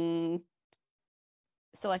getting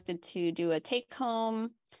selected to do a take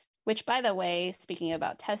home, which, by the way, speaking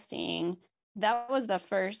about testing, that was the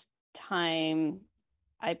first time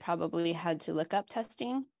I probably had to look up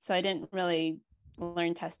testing. So I didn't really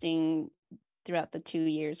learn testing throughout the 2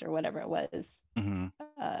 years or whatever it was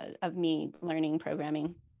of me learning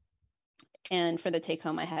programming. And for the take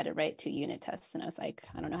home, I had to write 2 unit tests, and I was like,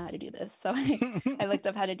 I don't know how to do this. So I looked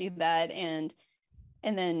up how to do that, and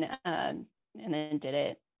then did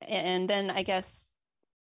it. And then I guess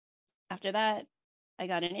after that, I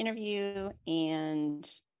got an interview. And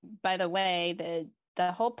by the way,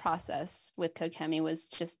 the whole process with Codecademy was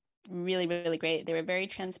just really, really great. They were very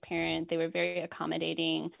transparent. They were very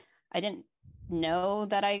accommodating. I didn't know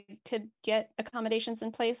that I could get accommodations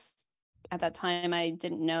in place. At that time, I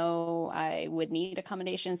didn't know I would need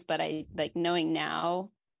accommodations, but I like knowing now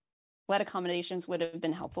what accommodations would have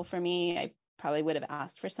been helpful for me. I probably would have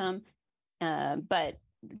asked for some, but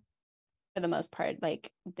for the most part, like,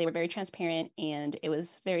 they were very transparent, and it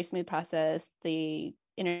was a very smooth process. The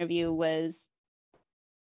interview was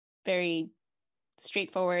very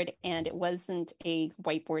straightforward, and it wasn't a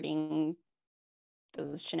whiteboarding,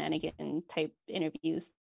 those shenanigan type interviews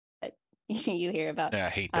that you hear about. Yeah, I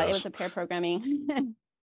hate those. It was a pair programming.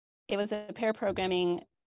 It was a pair programming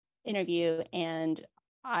interview, and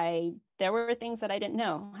there were things that I didn't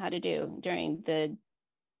know how to do during the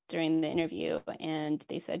interview, and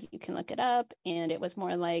they said you can look it up, and it was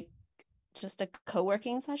more like just a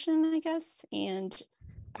co-working session, I guess. And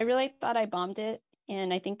I really thought I bombed it.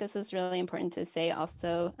 And I think this is really important to say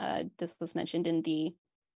also. This was mentioned in the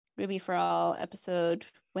Ruby for All episode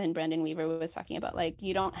when Brandon Weaver was talking about, like,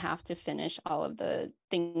 you don't have to finish all of the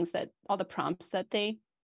things all the prompts that they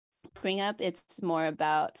bring up. It's more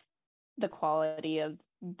about the quality of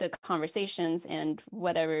the conversations and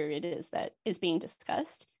whatever it is that is being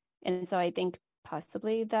discussed. And so I think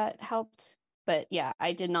possibly that helped. But yeah,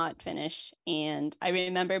 I did not finish. And I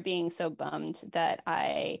remember being so bummed that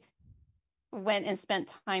I went and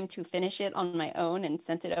spent time to finish it on my own and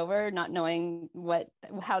sent it over, not knowing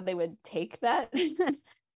how they would take that.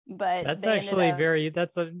 But that's actually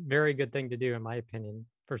that's a very good thing to do, in my opinion,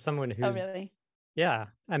 for someone who's. Oh, really? Yeah.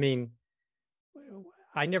 I mean,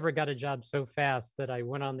 I never got a job so fast that I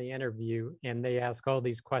went on the interview and they asked all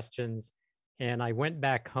these questions, and I went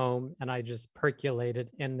back home and I just percolated,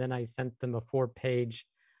 and then I sent them a 4-page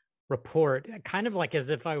report, kind of like as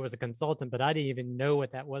if I was a consultant, but I didn't even know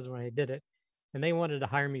what that was when I did it. And they wanted to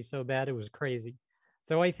hire me so bad, it was crazy.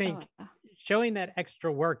 So I think showing that extra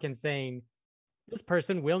work and saying, this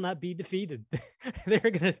person will not be defeated. They're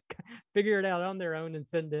going to figure it out on their own and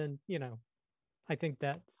send in, I think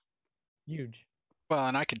that's huge. Well,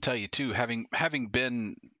 and I can tell you too, having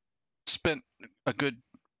been spent a good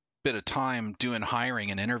bit of time doing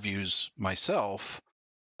hiring and interviews myself,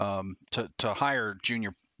 to hire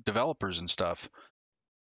junior developers and stuff.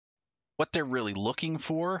 What they're really looking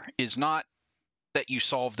for is not that you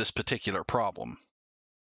solve this particular problem.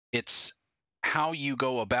 It's how you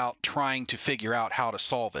go about trying to figure out how to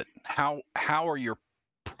solve it. How are your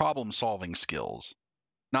problem solving skills?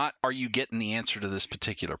 Not are you getting the answer to this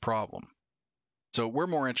particular problem. So we're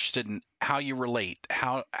more interested in how you relate.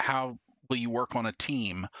 How will you work on a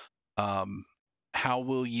team? How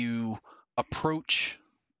will you approach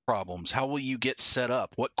problems? How will you get set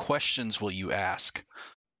up? What questions will you ask?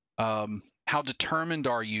 How determined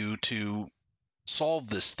are you to solve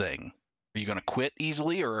this thing? Are you going to quit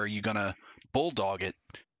easily, or are you going to bulldog it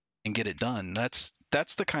and get it done? That's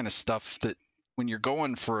the kind of stuff that when you're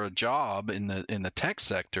going for a job in the tech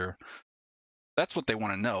sector, that's what they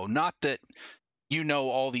want to know. Not that you know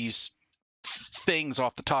all these things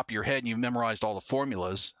off the top of your head and you've memorized all the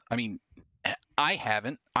formulas. I mean, I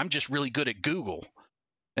haven't. I'm just really good at Google.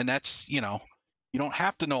 And that's, you don't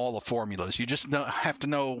have to know all the formulas. You just have to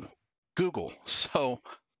know Google. So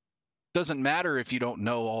it doesn't matter if you don't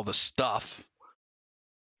know all the stuff.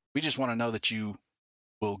 We just want to know that you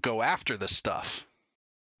will go after the stuff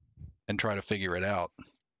and try to figure it out.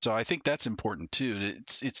 So I think that's important too.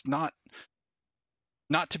 It's not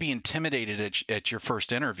to be intimidated at your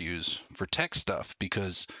first interviews for tech stuff,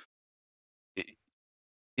 because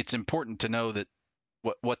it's important to know that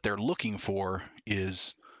what they're looking for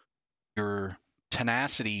is your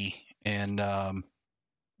tenacity and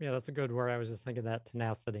Yeah, that's a good word. I was just thinking that,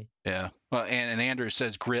 tenacity. yeah. Well, and Andrew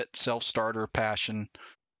says grit, self-starter, passion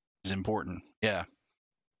is important. Yeah.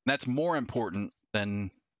 That's more important than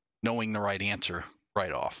knowing the right answer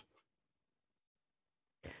right off.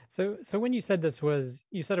 So when you said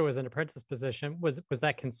you said it was an apprentice position, was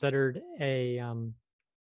that considered a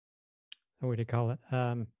what do you call it? Well,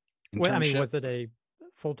 I mean, Internship? was it a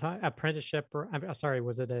full-time apprenticeship, or I'm sorry,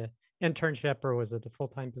 was it a internship, or was it a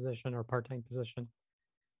full-time position or part-time position?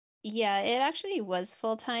 Yeah, it actually was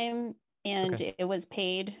full-time and Okay. it was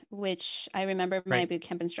paid, which I remember my Right. boot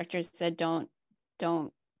camp instructor said don't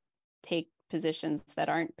take positions that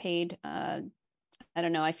aren't paid. I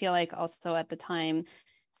don't know. I feel like also at the time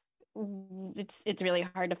it's really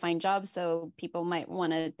hard to find jobs, so people might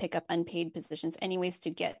want to pick up unpaid positions anyways to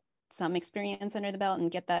get some experience under the belt and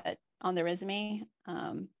get that on their resume.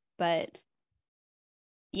 But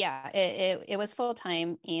yeah, it was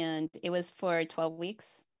full-time and it was for 12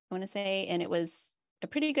 weeks, I want to say, and it was a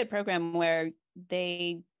pretty good program where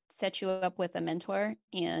they set you up with a mentor,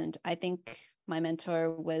 and I think my mentor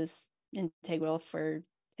was integral for,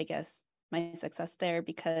 I guess, my success there,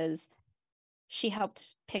 because she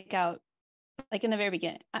helped pick out, like in the very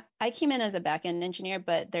beginning, I came in as a back-end engineer,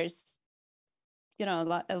 but there's,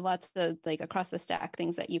 lots of like across the stack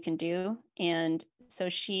things that you can do. And so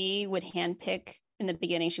she would handpick in the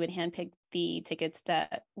beginning, she would handpick the tickets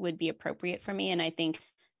that would be appropriate for me. And I think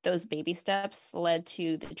those baby steps led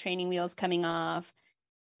to the training wheels coming off,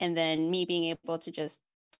 and then me being able to just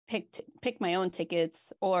pick my own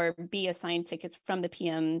tickets or be assigned tickets from the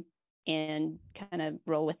PM and kind of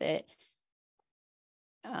roll with it.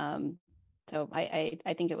 So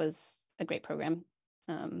I think it was a great program.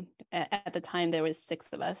 At the time, there was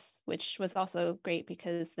 6 of us, which was also great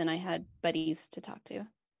because then I had buddies to talk to.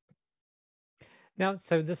 Now,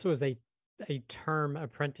 so this was a term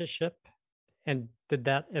apprenticeship, and did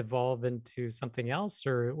that evolve into something else,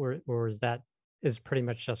 or is pretty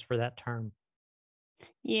much just for that term?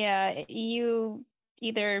 Yeah, you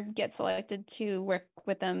either get selected to work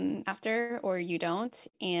with them after or you don't.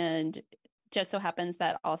 And just so happens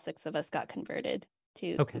that all 6 of us got converted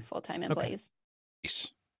to full-time employees.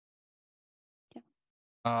 Nice.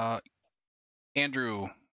 Yeah. Andrew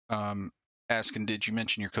asking, did you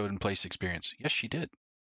mention your code in place experience? Yes, she did.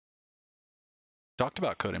 Talked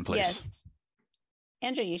about code in place. Yes.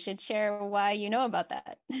 Andrew, you should share why you know about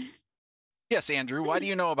that. Yes, Andrew, why do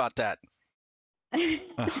you know about that?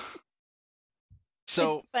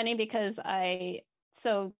 So it's funny because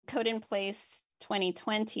Code in Place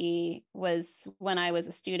 2020 was when I was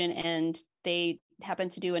a student, and they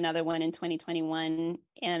happened to do another one in 2021,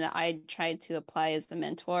 and I tried to apply as a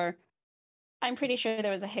mentor. I'm pretty sure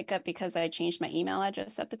there was a hiccup because I changed my email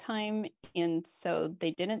address at the time, and so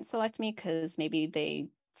they didn't select me because maybe they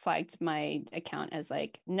flagged my account as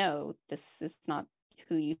like, no, this is not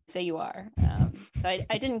who you say you are. So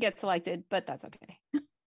I didn't get selected, but that's okay.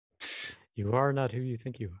 You are not who you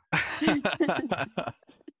think you are.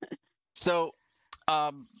 So,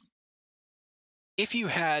 if you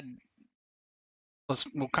had,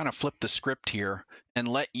 we'll kind of flip the script here and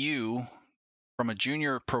let you from a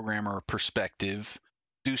junior programmer perspective,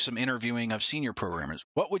 do some interviewing of senior programmers.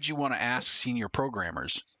 What would you want to ask senior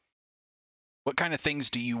programmers? What kind of things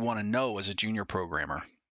do you want to know as a junior programmer?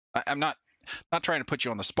 I'm not trying to put you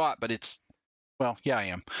on the spot, but well, yeah, I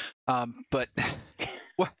am. But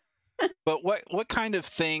what kind of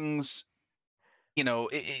things,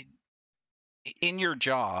 in your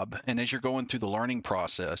job and as you're going through the learning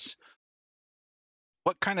process,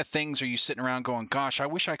 what kind of things are you sitting around going, gosh, I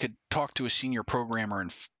wish I could talk to a senior programmer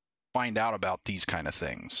and find out about these kind of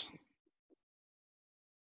things?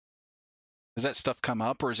 Does that stuff come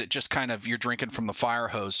up, or is it just kind of you're drinking from the fire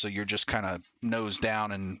hose, so you're just kind of nose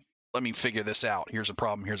down and let me figure this out. Here's a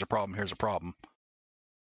problem, here's a problem, here's a problem.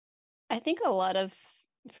 I think a lot of,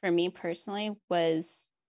 for me personally, was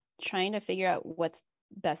trying to figure out what's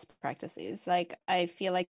best practices. Like, I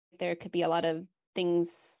feel like there could be a lot of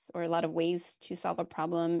things or a lot of ways to solve a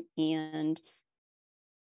problem, and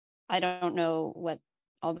I don't know what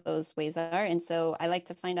all those ways are. And so I like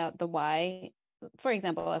to find out the why. For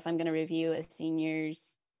example, if I'm going to review a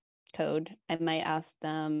senior's code, I might ask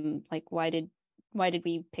them, like, why did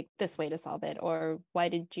we pick this way to solve it? Or why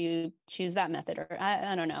did you choose that method? Or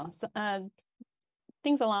I don't know. So,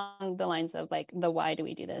 things along the lines of like, the why do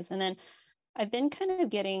we do this? And then I've been kind of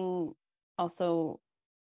getting also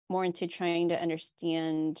more into trying to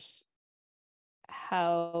understand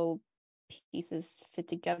how pieces fit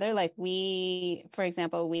together. Like, for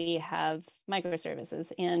example, we have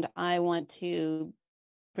microservices, and I want to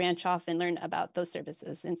branch off and learn about those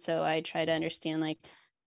services. And so I try to understand, like,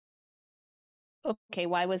 okay,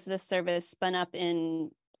 why was this service spun up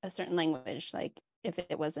in a certain language, like if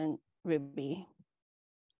it wasn't Ruby?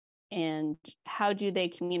 And how do they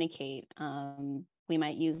communicate? We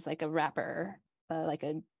might use like a wrapper, I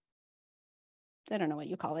don't know what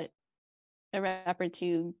you call it, a wrapper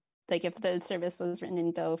to, like, if the service was written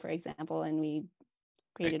in Go, for example, and we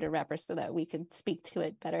created a wrapper so that we could speak to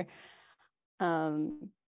it better.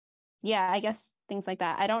 Yeah, I guess things like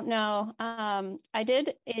that. I don't know. I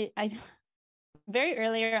very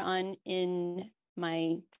earlier on in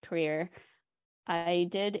my career, I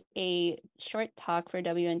did a short talk for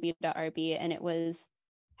WNB.RB, and it was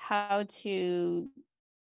how to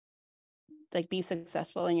like be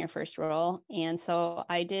successful in your first role. And so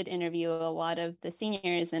I did interview a lot of the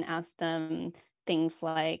seniors and asked them things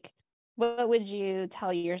like, what would you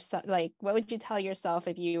tell yourself? Like, what would you tell yourself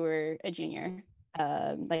if you were a junior?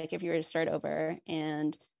 Like if you were to start over,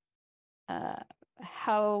 and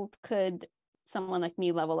how could someone like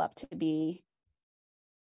me level up to be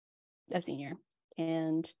a senior?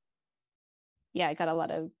 And yeah, I got a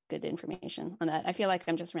lot of good information on that. I feel like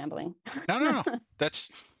I'm just rambling. No.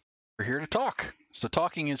 We're here to talk. So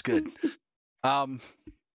talking is good.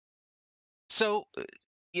 So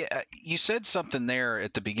yeah, you said something there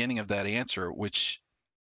at the beginning of that answer, which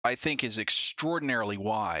I think is extraordinarily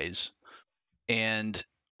wise. And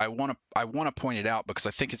I want to point it out because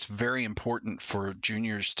I think it's very important for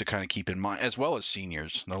juniors to kind of keep in mind, as well as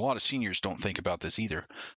seniors. And a lot of seniors don't think about this either.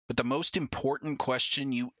 But the most important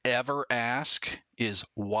question you ever ask is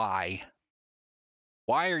why?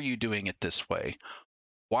 Why are you doing it this way?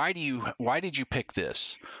 Why did you pick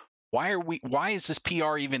this? Why does this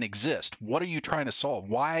PR even exist? What are you trying to solve?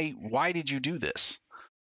 Why did you do this?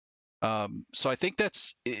 So I think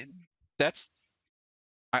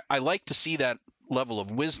I like to see that level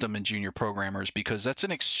of wisdom in junior programmers, because that's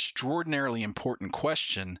an extraordinarily important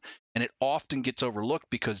question, and it often gets overlooked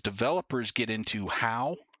because developers get into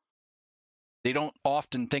how. They don't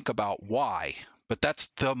often think about why, but that's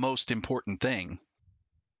the most important thing.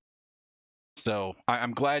 So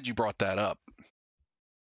I'm glad you brought that up.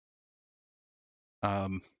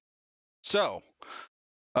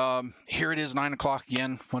 Here it is, 9 o'clock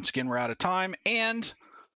again. Once again, we're out of time, and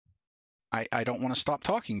I don't want to stop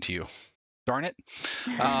talking to you. Darn it.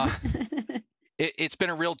 It's been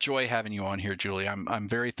a real joy having you on here, Julie. I'm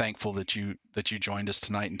very thankful that you joined us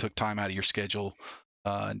tonight and took time out of your schedule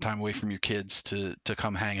and time away from your kids to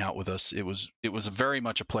come hang out with us. It was very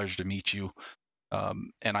much a pleasure to meet you.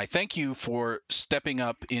 And I thank you for stepping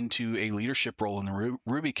up into a leadership role in the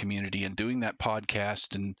Ruby community and doing that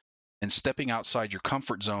podcast and stepping outside your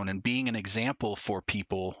comfort zone and being an example for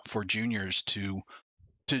people, for juniors to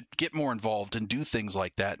get more involved and do things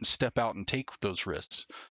like that and step out and take those risks.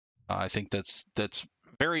 I think that's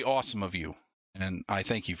very awesome of you, and I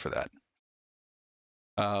thank you for that.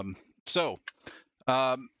 I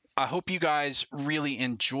hope you guys really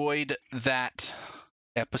enjoyed that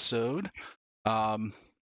episode.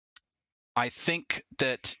 I think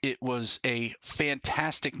that it was a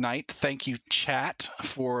fantastic night. Thank you, chat,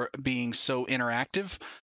 for being so interactive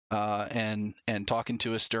and talking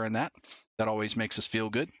to us during that. That always makes us feel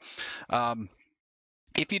good.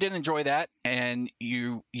 If you did enjoy that and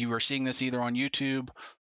you are seeing this either on YouTube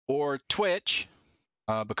or Twitch,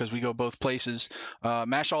 because we go both places,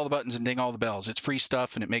 mash all the buttons and ding all the bells. It's free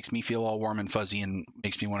stuff, and it makes me feel all warm and fuzzy and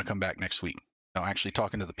makes me want to come back next week. No, actually,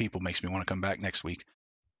 talking to the people makes me want to come back next week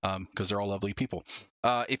because they're all lovely people.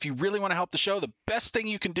 If you really want to help the show, the best thing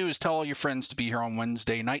you can do is tell all your friends to be here on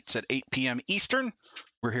Wednesday nights at 8 p.m. Eastern.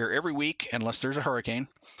 We're here every week unless there's a hurricane.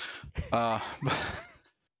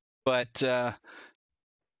 But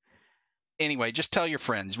anyway, just tell your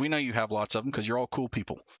friends. We know you have lots of them because you're all cool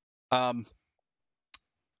people.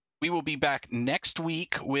 We will be back next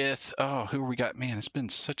week with, who have we got? Man, it's been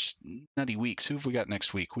such nutty weeks. Who have we got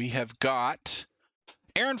next week? We have got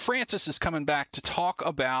Aaron Francis is coming back to talk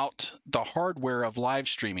about the hardware of live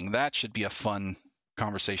streaming. That should be a fun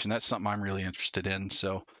conversation. That's something I'm really interested in.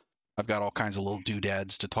 So I've got all kinds of little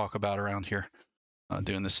doodads to talk about around here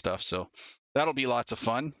doing this stuff. So that'll be lots of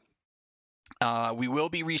fun. We will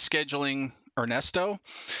be rescheduling Ernesto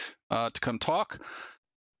to come talk.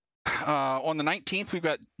 On the 19th, we've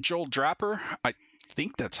got Joel Draper. I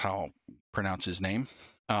think that's how you pronounce his name.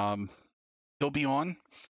 He'll be on.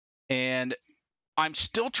 And I'm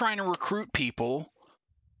still trying to recruit people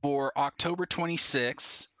for October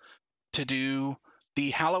 26th to do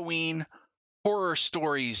the Halloween Horror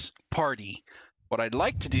Stories party. What I'd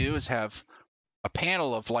like to do is have a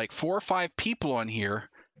panel of like 4 or 5 people on here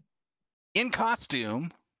in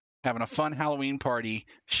costume, having a fun Halloween party,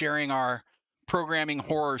 sharing our programming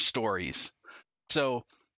horror stories. So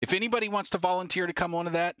if anybody wants to volunteer to come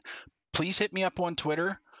onto that, please hit me up on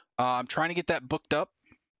Twitter. I'm trying to get that booked up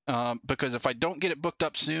because if I don't get it booked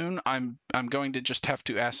up soon, I'm going to just have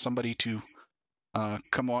to ask somebody to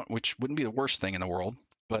come on, which wouldn't be the worst thing in the world.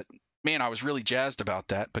 But man, I was really jazzed about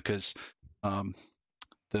that because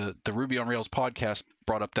the Ruby on Rails podcast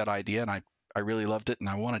brought up that idea, and I really loved it, and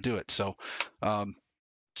I want to do it. So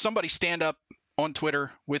somebody stand up on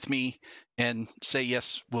Twitter with me and say,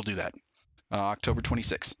 yes, we'll do that. October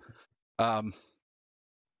 26th.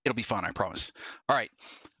 It'll be fun, I promise. All right.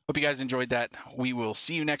 Hope you guys enjoyed that. We will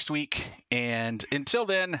see you next week. And until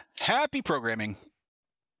then, happy programming.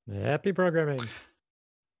 Happy programming.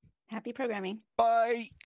 Happy programming. Bye.